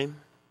time,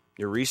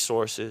 your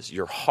resources,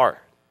 your heart,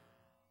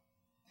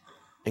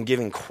 and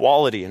giving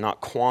quality and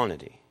not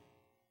quantity,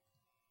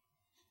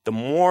 the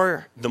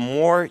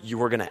more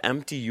you are going to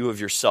empty you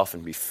of yourself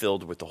and be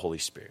filled with the Holy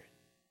Spirit.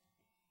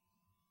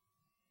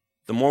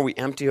 The more we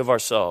empty of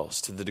ourselves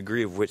to the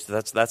degree of which,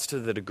 that's to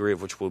the degree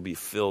of which we'll be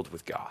filled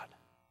with God.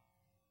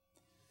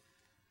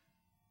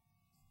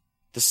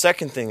 The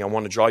second thing I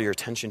want to draw your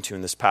attention to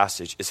in this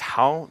passage is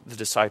how the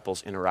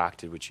disciples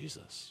interacted with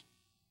Jesus.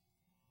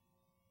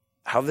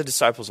 How the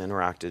disciples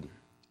interacted.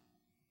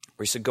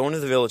 Where he said, go into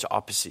the village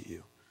opposite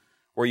you.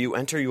 Where you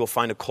enter, you will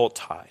find a colt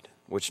tied,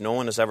 which no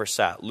one has ever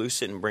sat.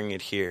 Loose it and bring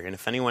it here. And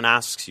if anyone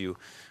asks you,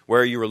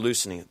 where you are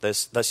loosening it,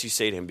 thus you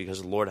say to him,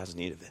 because the Lord has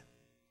need of it.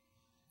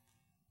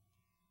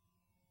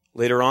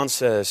 Later on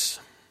says,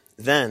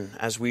 then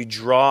as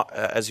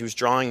he was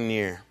drawing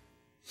near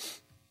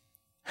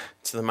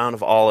to the Mount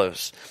of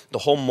Olives, the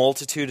whole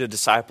multitude of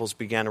disciples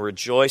began to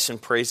rejoice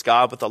and praise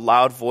God with a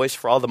loud voice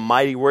for all the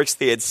mighty works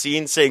they had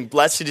seen, saying,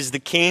 blessed is the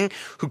King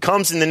who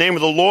comes in the name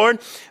of the Lord,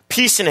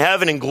 peace in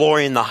heaven and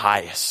glory in the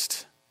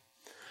highest.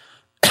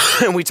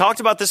 And we talked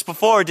about this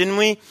before, didn't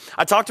we?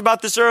 I talked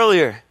about this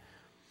earlier.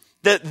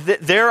 That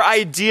their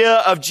idea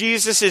of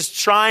Jesus'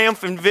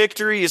 triumph and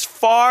victory is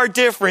far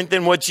different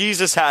than what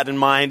Jesus had in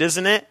mind,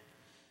 isn't it?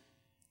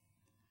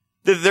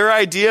 Their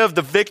idea of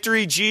the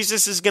victory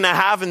Jesus is going to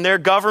have in their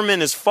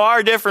government is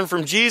far different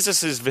from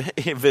Jesus'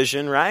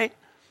 vision, right?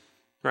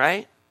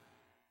 Right?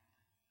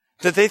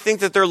 That they think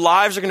that their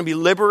lives are going to be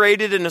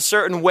liberated in a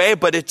certain way,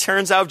 but it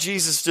turns out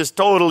Jesus just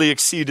totally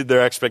exceeded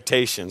their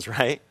expectations,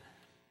 right?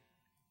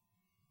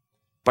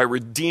 By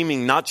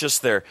redeeming not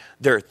just their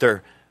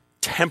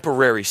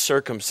temporary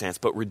circumstance,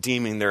 but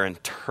redeeming their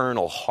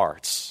internal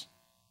hearts,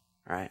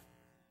 right?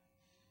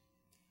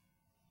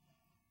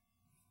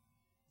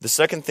 The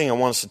second thing I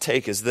want us to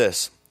take is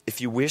this. If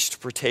you wish to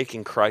partake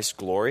in Christ's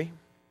glory,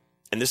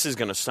 and this is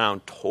going to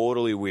sound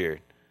totally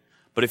weird,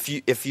 but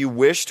if you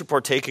wish to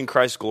partake in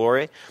Christ's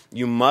glory,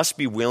 you must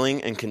be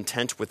willing and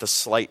content with a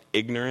slight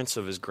ignorance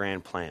of his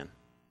grand plan.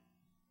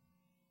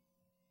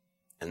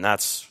 And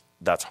that's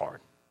hard,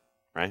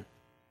 right?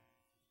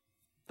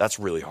 That's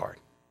really hard.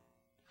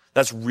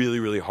 That's really,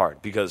 really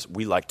hard because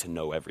we like to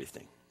know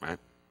everything, right?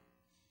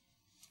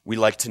 We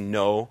like to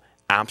know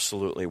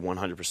absolutely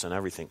 100%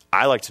 everything.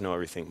 I like to know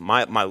everything.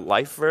 My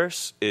life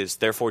verse is,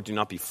 therefore do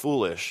not be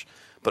foolish,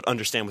 but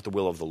understand what the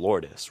will of the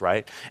Lord is,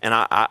 right? And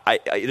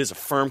it is a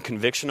firm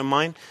conviction of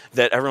mine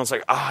that everyone's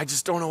like, I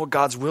just don't know what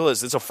God's will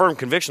is. It's a firm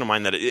conviction of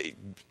mine that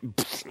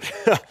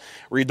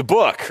read the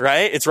book,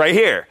 right? It's right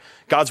here.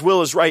 God's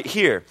will is right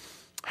here.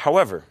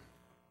 However,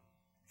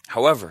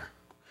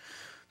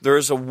 there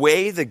is a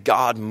way that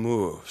God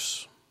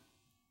moves.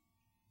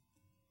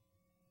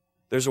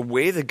 There's a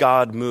way that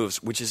God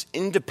moves which is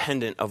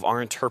independent of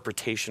our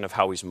interpretation of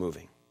how he's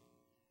moving.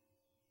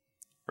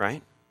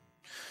 Right?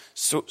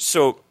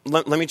 So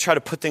let me try to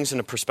put things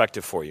into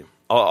perspective for you.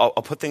 I'll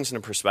put things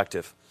into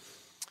perspective.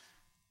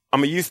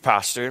 I'm a youth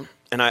pastor,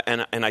 and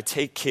I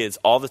take kids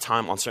all the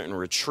time on certain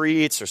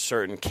retreats or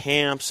certain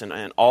camps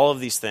and all of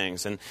these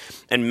things. And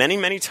many,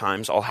 many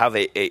times I'll have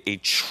a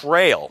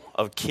trail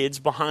of kids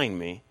behind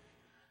me.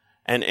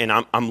 And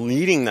I'm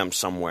leading them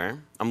somewhere.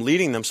 I'm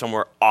leading them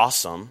somewhere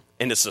awesome,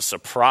 and it's a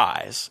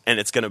surprise, and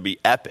it's going to be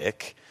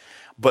epic.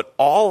 But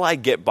all I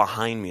get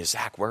behind me is,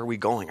 Zach, where are we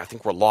going? I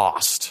think we're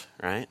lost,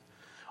 right?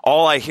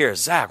 All I hear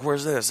is, Zach,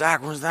 where's this?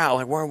 Zach, where's that?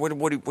 Like, what are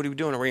we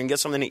doing? Are we going to get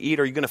something to eat?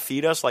 Are you going to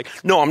feed us? Like,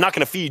 no, I'm not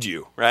going to feed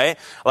you, right?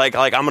 Like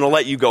I'm going to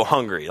let you go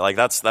hungry. Like,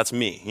 that's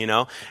me, you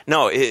know?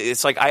 No,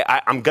 it's like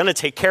I'm going to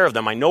take care of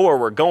them. I know where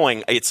we're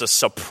going. It's a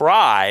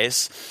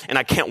surprise, and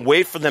I can't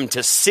wait for them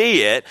to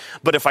see it.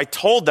 But if I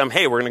told them,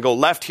 hey, we're going to go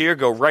left here,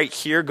 go right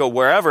here, go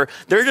wherever,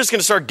 they're just going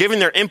to start giving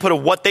their input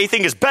of what they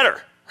think is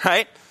better,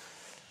 right?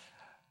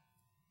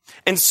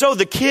 And so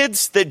the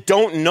kids that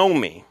don't know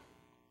me,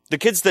 the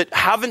kids that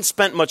haven't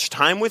spent much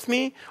time with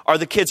me are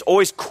the kids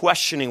always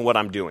questioning what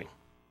I'm doing,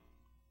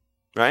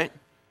 right?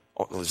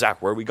 Oh,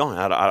 Zach, where are we going?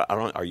 I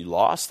don't. Are you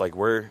lost? Like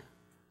where?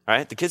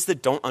 Right? The kids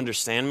that don't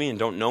understand me and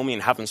don't know me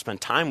and haven't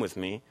spent time with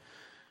me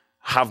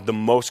have the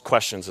most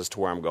questions as to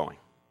where I'm going.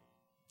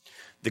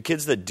 The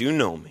kids that do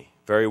know me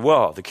very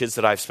well, the kids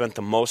that I've spent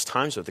the most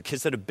time with, the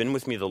kids that have been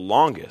with me the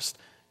longest,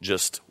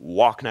 just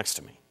walk next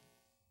to me.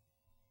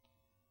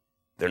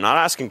 They're not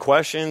asking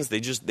questions. They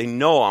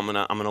know I'm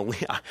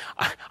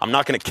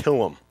not gonna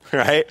kill them,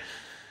 right?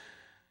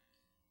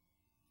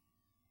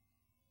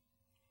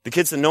 The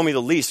kids that know me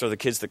the least are the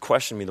kids that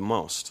question me the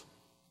most,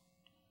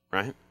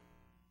 right?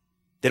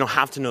 They don't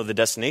have to know the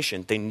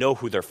destination. They know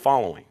who they're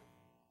following,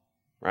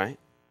 right?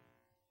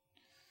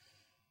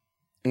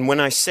 And when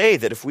I say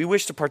that if we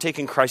wish to partake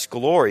in Christ's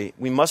glory,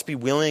 we must be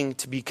willing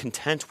to be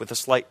content with a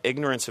slight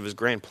ignorance of his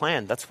grand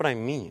plan, that's what I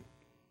mean.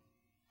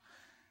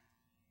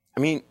 I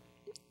mean,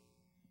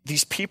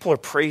 these people are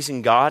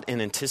praising God in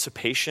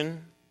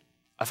anticipation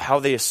of how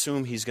they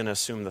assume he's going to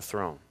assume the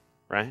throne,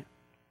 right?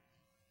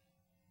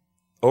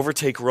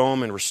 Overtake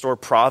Rome and restore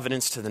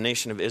providence to the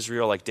nation of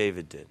Israel like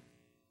David did.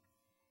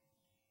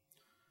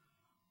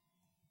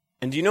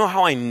 And do you know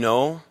how I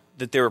know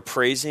that they were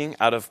praising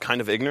out of kind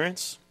of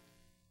ignorance?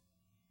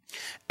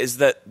 Is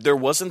that there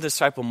wasn't this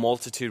type of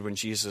multitude when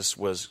Jesus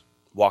was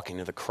walking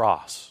to the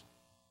cross,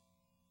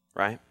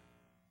 right?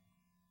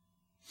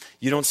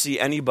 You don't see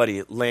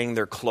anybody laying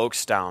their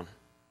cloaks down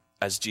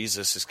as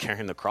Jesus is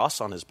carrying the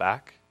cross on his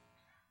back,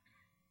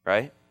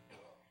 right?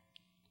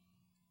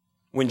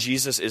 when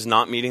Jesus is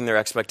not meeting their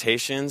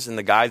expectations and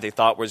the guy they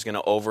thought was going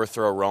to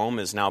overthrow Rome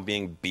is now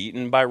being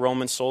beaten by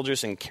Roman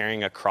soldiers and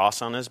carrying a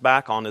cross on his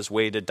back on his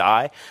way to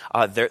die,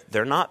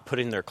 they're not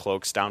putting their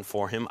cloaks down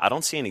for him. I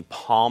don't see any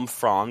palm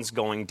fronds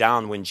going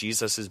down when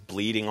Jesus is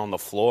bleeding on the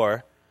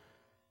floor.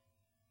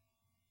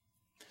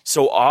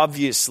 So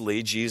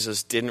obviously,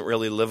 Jesus didn't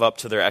really live up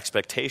to their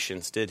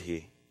expectations, did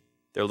he?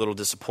 They're a little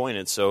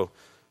disappointed, so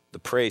the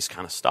praise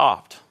kind of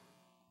stopped.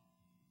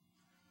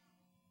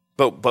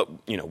 But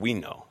we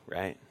know,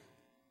 right?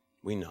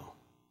 We know.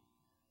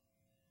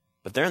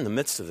 But they're in the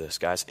midst of this,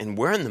 guys, and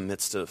we're in the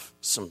midst of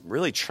some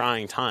really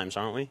trying times,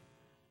 aren't we?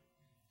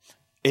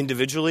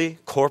 Individually,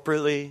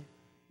 corporately,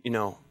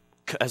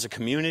 as a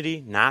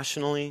community,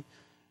 nationally,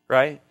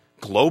 right?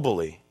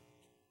 Globally,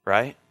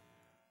 right?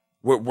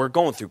 We're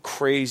going through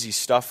crazy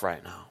stuff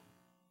right now.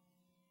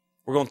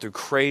 We're going through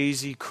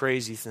crazy,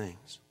 crazy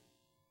things.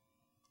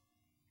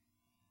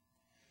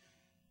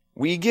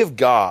 We give to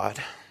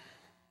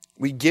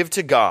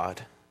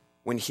God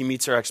when he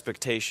meets our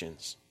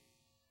expectations.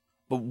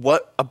 But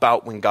what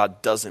about when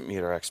God doesn't meet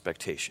our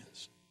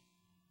expectations?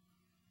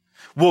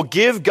 We'll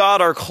give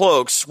God our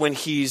cloaks when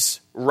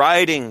he's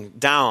riding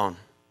down,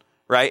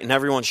 right? And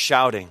everyone's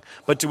shouting.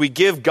 But do we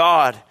give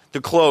God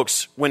the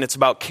cloaks when it's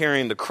about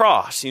carrying the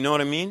cross? You know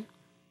what I mean?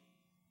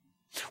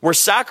 We're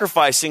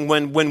sacrificing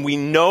when we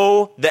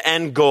know the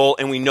end goal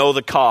and we know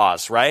the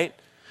cause, right?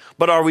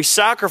 But are we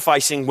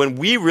sacrificing when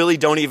we really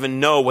don't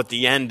even know what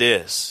the end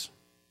is?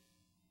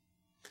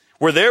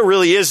 Where there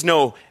really is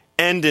no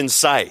end in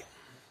sight.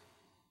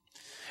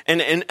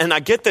 And I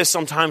get this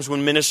sometimes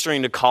when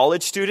ministering to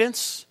college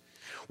students,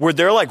 where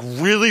they're like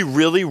really,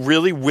 really,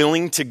 really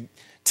willing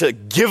to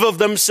give of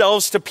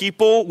themselves to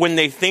people when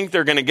they think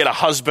they're going to get a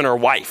husband or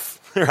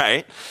wife,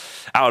 right?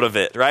 Out of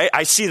it, right?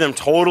 I see them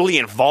totally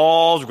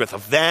involved with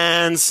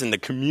events in the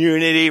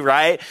community,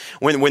 right?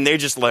 When they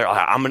just like,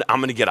 I'm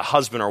gonna get a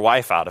husband or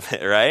wife out of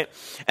it, right?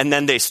 And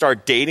then they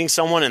start dating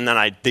someone and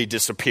then they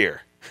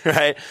disappear,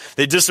 right?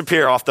 They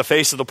disappear off the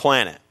face of the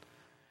planet.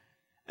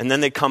 And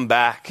then they come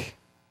back,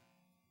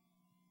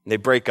 and they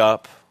break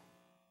up,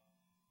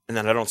 and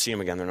then I don't see them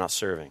again. They're not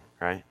serving,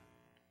 right?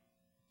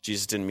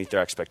 Jesus didn't meet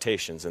their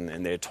expectations,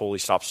 and they had totally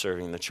stopped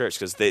serving in the church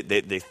because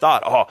they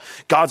thought,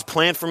 God's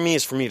plan for me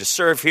is for me to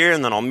serve here,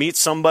 and then I'll meet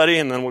somebody,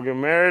 and then we'll get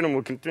married, and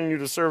we'll continue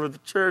to serve at the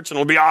church, and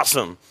it'll be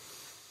awesome.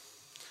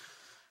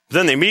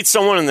 Then they meet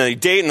someone, and then they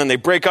date, and then they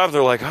break up.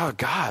 They're like, oh,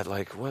 God,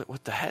 like,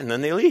 what the heck? And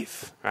then they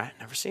leave, right?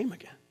 Never see him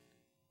again.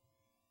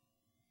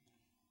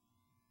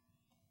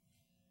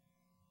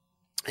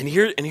 And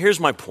here's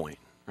my point,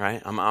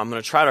 right? I'm going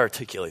to try to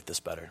articulate this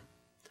better.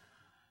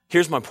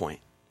 Here's my point.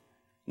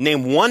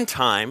 Name one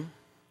time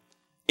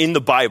in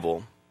the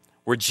Bible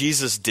where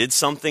Jesus did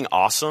something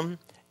awesome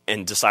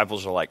and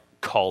disciples are like,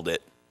 called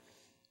it.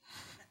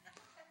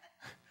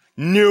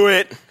 Knew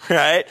it,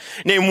 right?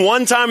 Name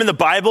one time in the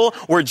Bible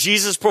where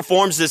Jesus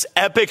performs this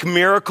epic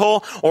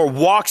miracle or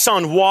walks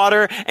on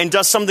water and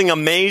does something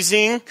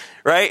amazing,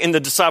 right? And the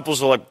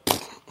disciples are like,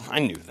 I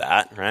knew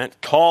that, right?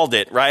 Called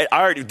it, right?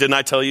 Didn't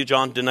I tell you,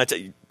 John? Didn't I tell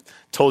you?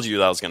 Told you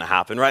that was going to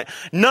happen, right?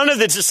 None of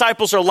the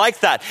disciples are like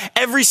that.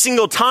 Every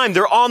single time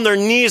they're on their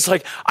knees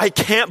like, I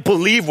can't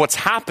believe what's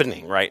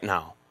happening right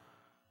now.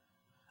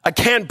 I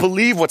can't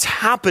believe what's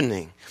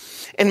happening.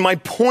 And my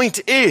point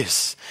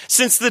is,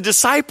 since the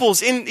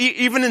disciples,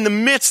 even in the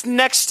midst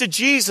next to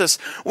Jesus,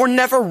 were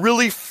never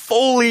really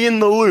fully in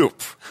the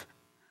loop,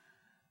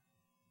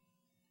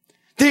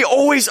 they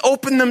always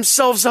open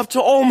themselves up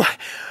to, oh my,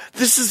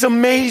 this is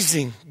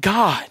amazing,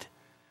 God.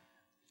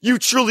 You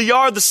truly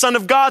are the Son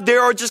of God. They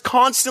are just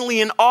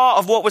constantly in awe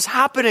of what was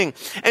happening.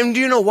 And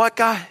do you know what,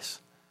 guys?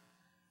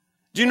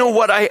 Do you know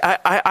what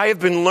I have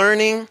been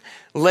learning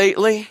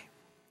lately?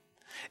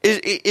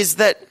 Is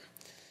that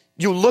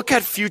you look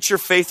at future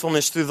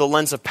faithfulness through the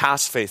lens of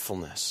past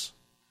faithfulness.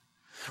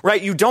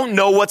 Right? You don't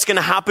know what's going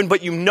to happen,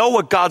 but you know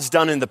what God's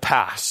done in the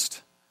past.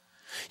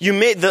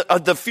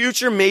 The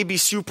future may be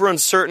super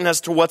uncertain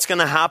as to what's going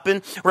to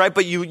happen, right?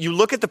 But you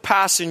look at the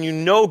past and you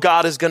know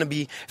God is going to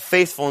be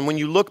faithful. And when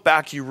you look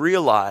back, you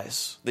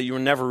realize that you were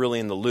never really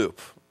in the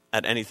loop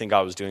at anything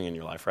God was doing in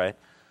your life, right?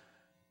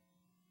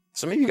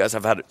 Some of you guys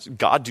have had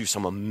God do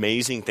some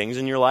amazing things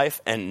in your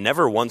life and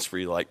never once were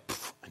you like,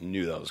 I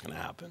knew that was going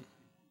to happen,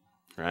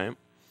 right?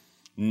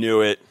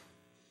 Knew it,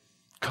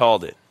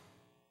 called it.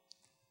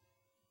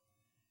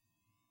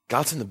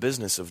 God's in the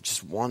business of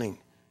just wanting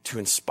to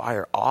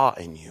inspire awe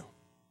in you.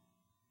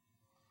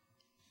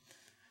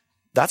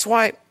 That's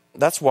why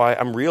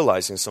I'm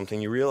realizing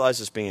something. You realize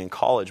this being in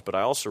college, but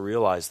I also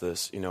realize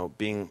this,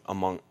 being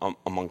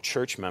among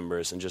church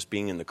members and just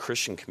being in the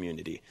Christian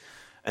community.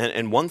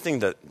 And one thing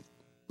that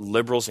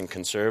liberals and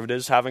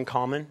conservatives have in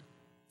common,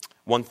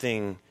 one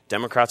thing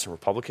Democrats and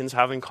Republicans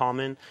have in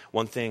common,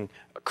 one thing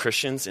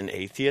Christians and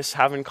atheists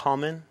have in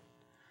common,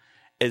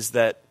 is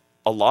that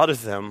a lot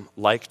of them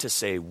like to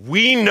say,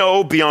 we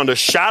know beyond a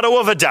shadow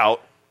of a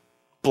doubt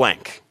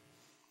blank.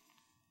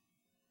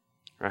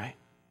 Right?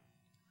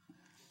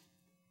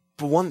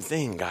 But one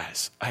thing,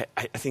 guys, I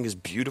think is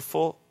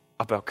beautiful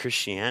about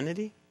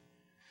Christianity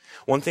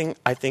One thing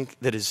I think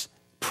that is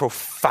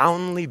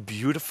profoundly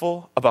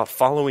beautiful about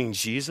following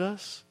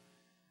Jesus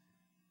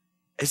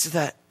is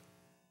that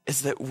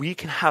we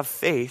can have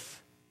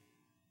faith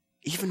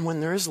even when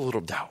there is a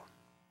little doubt.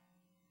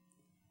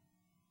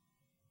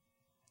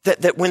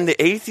 That when the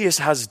atheist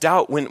has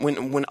doubt,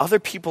 when other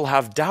people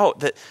have doubt,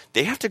 that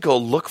they have to go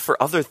look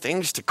for other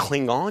things to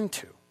cling on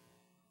to.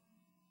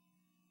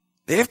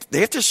 They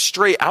have to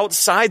stray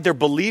outside their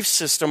belief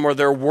system or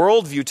their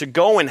worldview to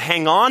go and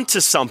hang on to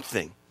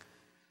something.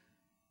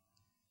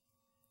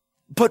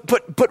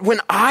 But when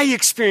I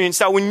experience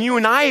doubt, when you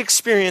and I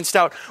experience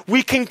doubt,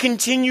 we can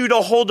continue to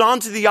hold on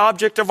to the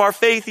object of our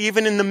faith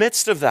even in the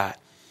midst of that.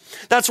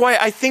 That's why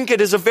I think it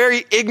is a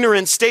very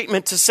ignorant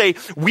statement to say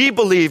we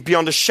believe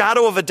beyond a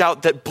shadow of a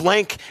doubt that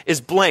blank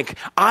is blank.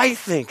 I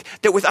think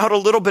that without a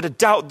little bit of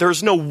doubt,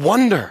 there's no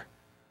wonder.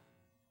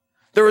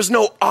 There is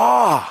no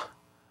awe.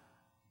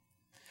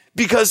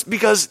 Because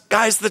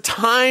guys, the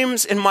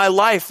times in my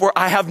life where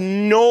I have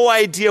no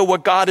idea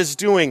what God is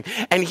doing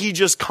and he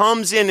just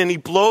comes in and he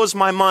blows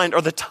my mind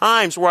are the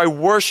times where I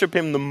worship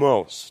him the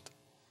most.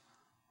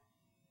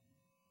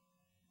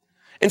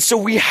 And so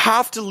we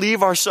have to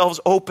leave ourselves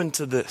open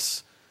to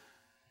this,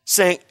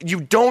 saying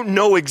you don't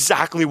know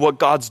exactly what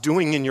God's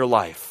doing in your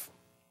life.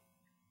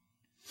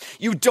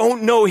 You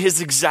don't know his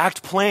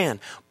exact plan,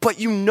 but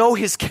you know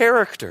his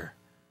character.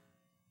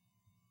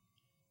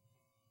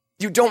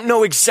 You don't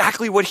know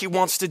exactly what he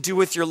wants to do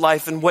with your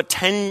life and what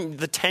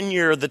the 10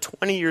 year or the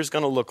 20 years is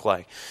going to look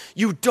like.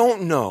 You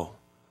don't know.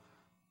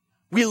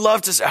 We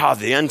love to say,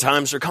 the end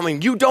times are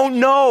coming. You don't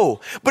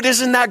know. But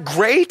isn't that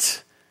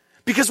great?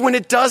 Because when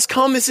it does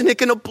come, isn't it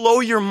going to blow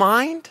your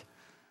mind?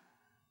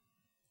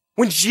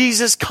 When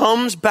Jesus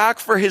comes back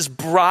for his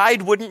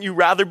bride, wouldn't you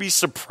rather be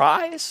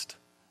surprised?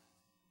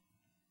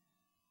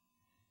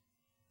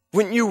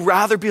 Wouldn't you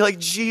rather be like,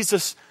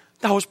 Jesus,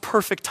 that was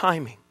perfect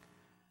timing,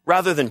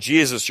 rather than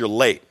Jesus, you're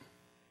late?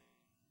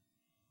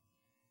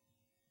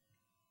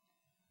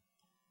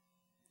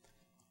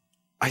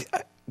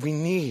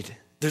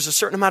 There's a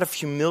certain amount of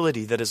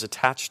humility that is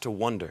attached to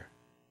wonder.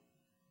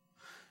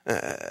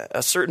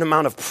 A certain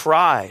amount of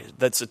pride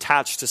that's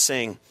attached to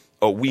saying,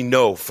 we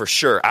know for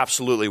sure,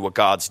 absolutely what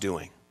God's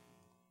doing.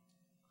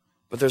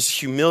 But there's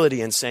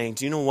humility in saying,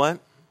 do you know what?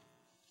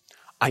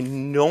 I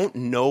don't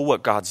know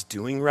what God's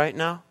doing right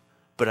now,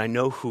 but I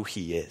know who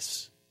he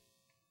is.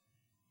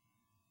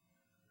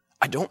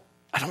 I don't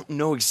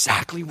know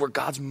exactly where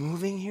God's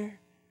moving here,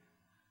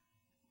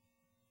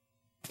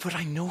 but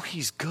I know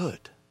he's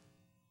good.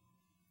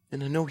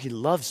 And I know he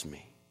loves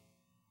me.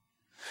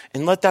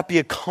 And let that be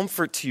a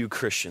comfort to you,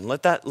 Christian.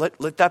 Let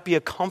that be a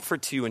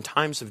comfort to you in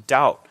times of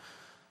doubt.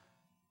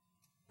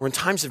 Or in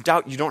times of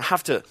doubt, you don't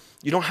have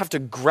to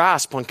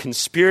grasp on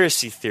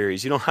conspiracy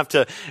theories. You don't have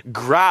to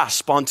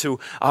grasp onto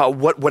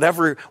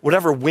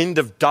whatever wind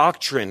of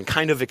doctrine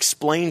kind of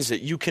explains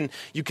it. You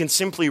can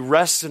simply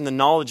rest in the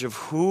knowledge of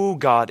who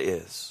God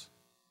is.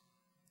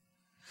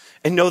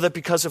 And know that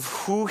because of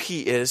who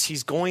he is,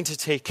 he's going to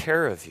take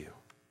care of you.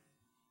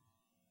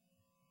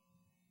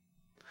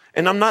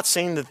 And I'm not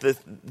saying that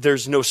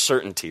there's no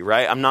certainty,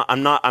 right? I'm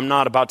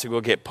not about to go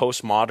get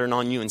postmodern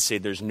on you and say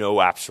there's no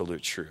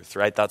absolute truth,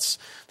 right? That's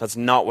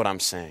not what I'm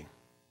saying.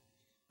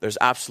 There's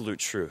absolute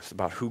truth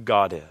about who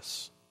God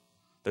is.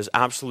 There's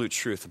absolute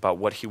truth about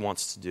what he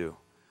wants to do.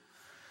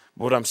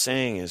 But what I'm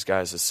saying is,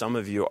 guys, is some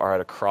of you are at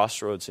a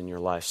crossroads in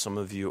your life. Some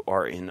of you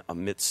are in a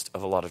midst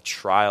of a lot of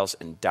trials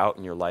and doubt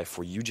in your life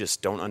where you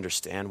just don't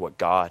understand what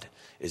God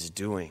is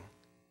doing.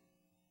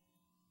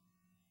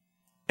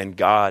 And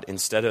God,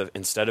 instead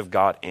of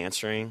God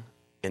answering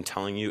and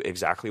telling you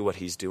exactly what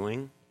he's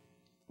doing,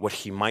 what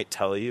he might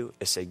tell you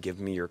is say, give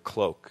me your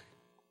cloak.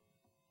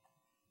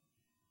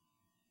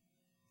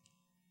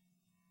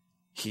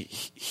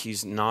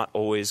 He's not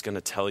always going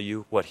to tell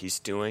you what he's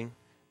doing,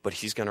 but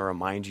he's going to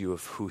remind you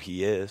of who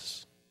he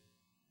is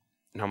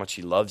and how much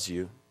he loves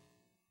you.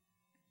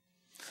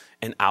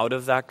 And out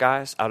of that,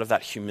 guys, out of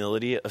that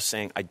humility of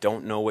saying, I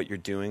don't know what you're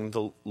doing,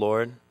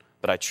 Lord,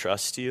 but I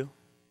trust you,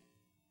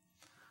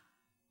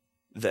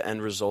 the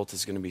end result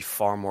is going to be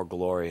far more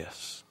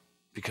glorious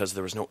because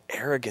there was no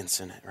arrogance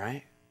in it,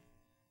 right?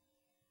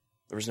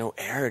 There was no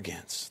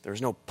arrogance. There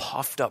was no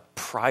puffed up,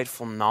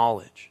 prideful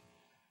knowledge.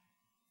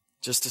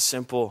 Just a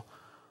simple,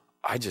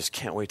 I just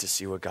can't wait to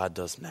see what God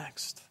does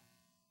next.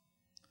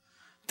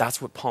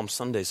 That's what Palm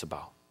Sunday's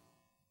about.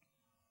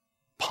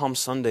 Palm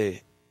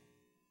Sunday,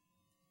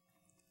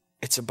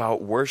 it's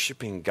about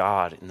worshiping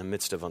God in the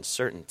midst of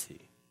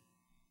uncertainty.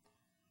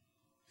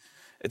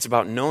 It's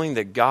about knowing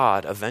that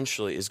God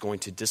eventually is going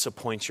to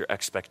disappoint your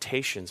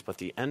expectations, but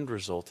the end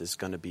result is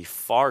going to be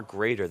far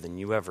greater than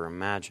you ever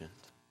imagined.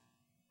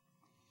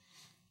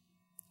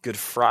 Good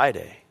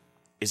Friday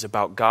is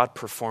about God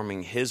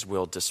performing his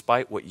will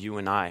despite what you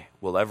and I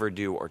will ever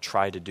do or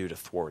try to do to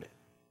thwart it,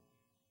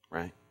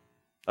 right?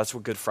 That's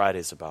what Good Friday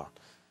is about.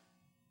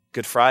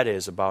 Good Friday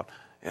is about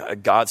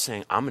God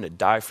saying, I'm going to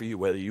die for you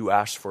whether you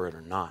ask for it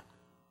or not.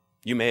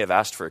 You may have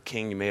asked for a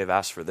king, you may have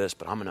asked for this,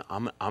 but I'm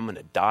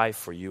gonna die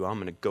for you. I'm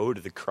gonna go to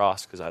the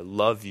cross because I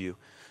love you.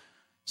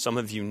 Some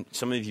of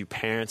you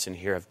parents in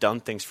here have done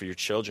things for your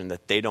children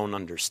that they don't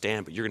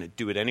understand, but you're going to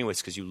do it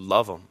anyways because you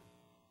love them.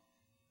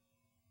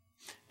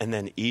 And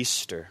then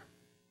Easter,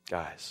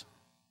 guys.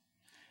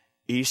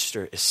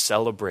 Easter is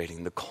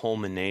celebrating the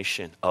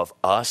culmination of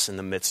us in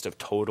the midst of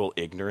total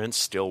ignorance,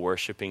 still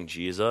worshiping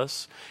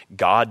Jesus,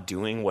 God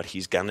doing what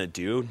he's going to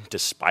do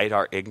despite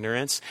our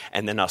ignorance,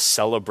 and then us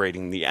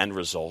celebrating the end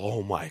result.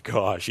 Oh my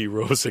gosh, he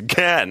rose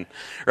again,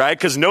 right?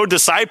 Because no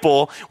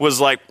disciple was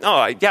like,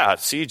 oh yeah,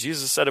 see,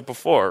 Jesus said it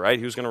before, right?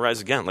 He was going to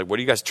rise again. Like, what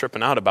are you guys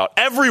tripping out about?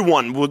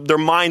 Everyone, their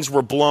minds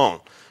were blown.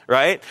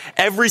 Right?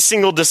 Every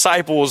single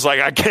disciple was like,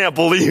 I can't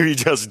believe he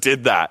just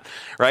did that.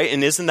 Right?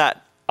 And isn't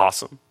that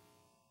awesome?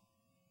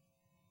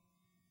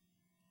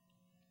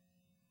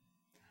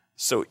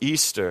 So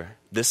Easter,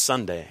 this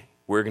Sunday,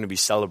 we're going to be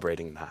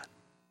celebrating that.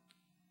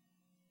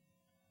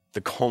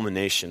 The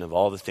culmination of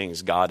all the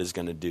things God is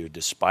going to do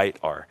despite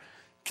our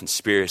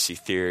conspiracy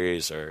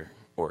theories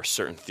or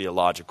certain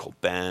theological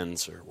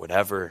bends or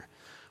whatever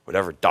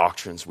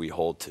doctrines we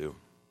hold to.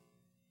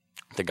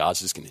 That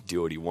God's just going to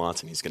do what he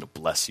wants and he's going to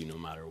bless you no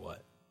matter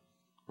what,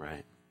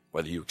 right?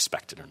 Whether you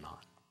expect it or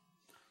not,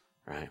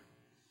 right?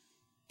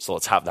 So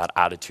let's have that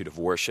attitude of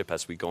worship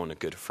as we go into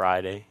Good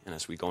Friday and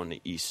as we go into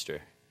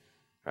Easter,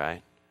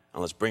 right?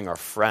 And let's bring our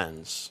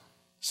friends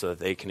so that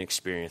they can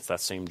experience that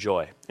same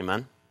joy.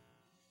 Amen?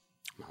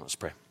 Let's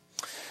pray.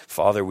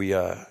 Father,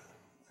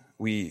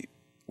 we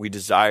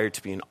desire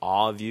to be in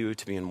awe of you,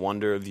 to be in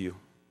wonder of you.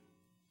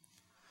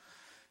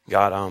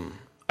 God,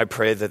 I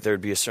pray that there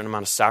would be a certain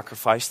amount of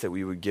sacrifice that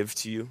we would give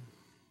to you,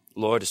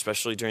 Lord,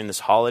 especially during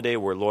this holiday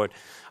where, Lord,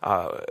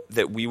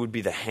 that we would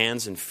be the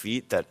hands and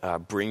feet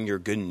that bring your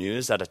good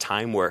news at a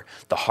time where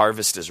the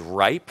harvest is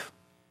ripe,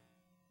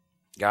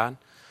 God,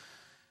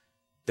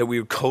 that we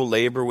would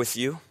co-labor with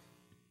you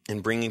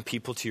in bringing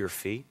people to your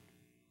feet.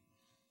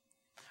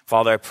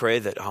 Father, I pray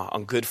that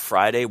on Good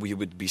Friday we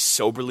would be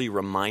soberly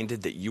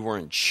reminded that you are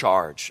in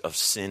charge of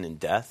sin and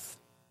death,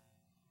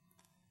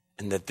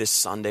 and that this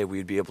Sunday we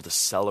would be able to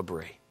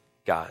celebrate,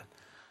 God,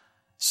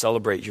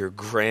 celebrate your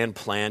grand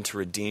plan to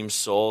redeem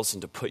souls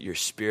and to put your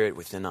spirit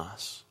within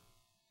us.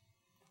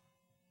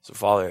 So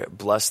Father,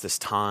 bless this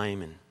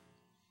time, and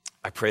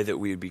I pray that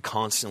we would be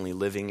constantly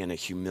living in a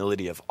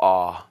humility of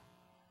awe.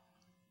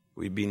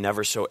 We'd be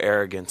never so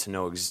arrogant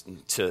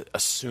to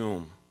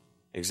assume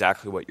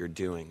exactly what you're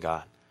doing,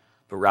 God,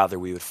 but rather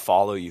we would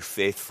follow you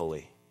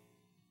faithfully.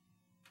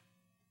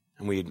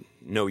 And we'd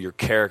know your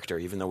character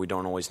even though we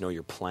don't always know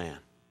your plan.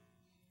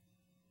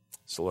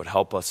 So Lord,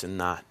 help us in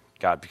that,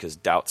 God, because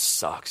doubt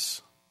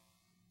sucks.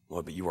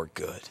 Lord, but you are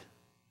good.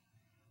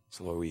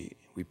 So Lord,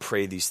 we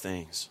pray these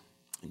things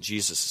in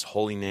Jesus'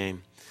 holy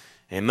name.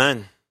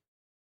 Amen.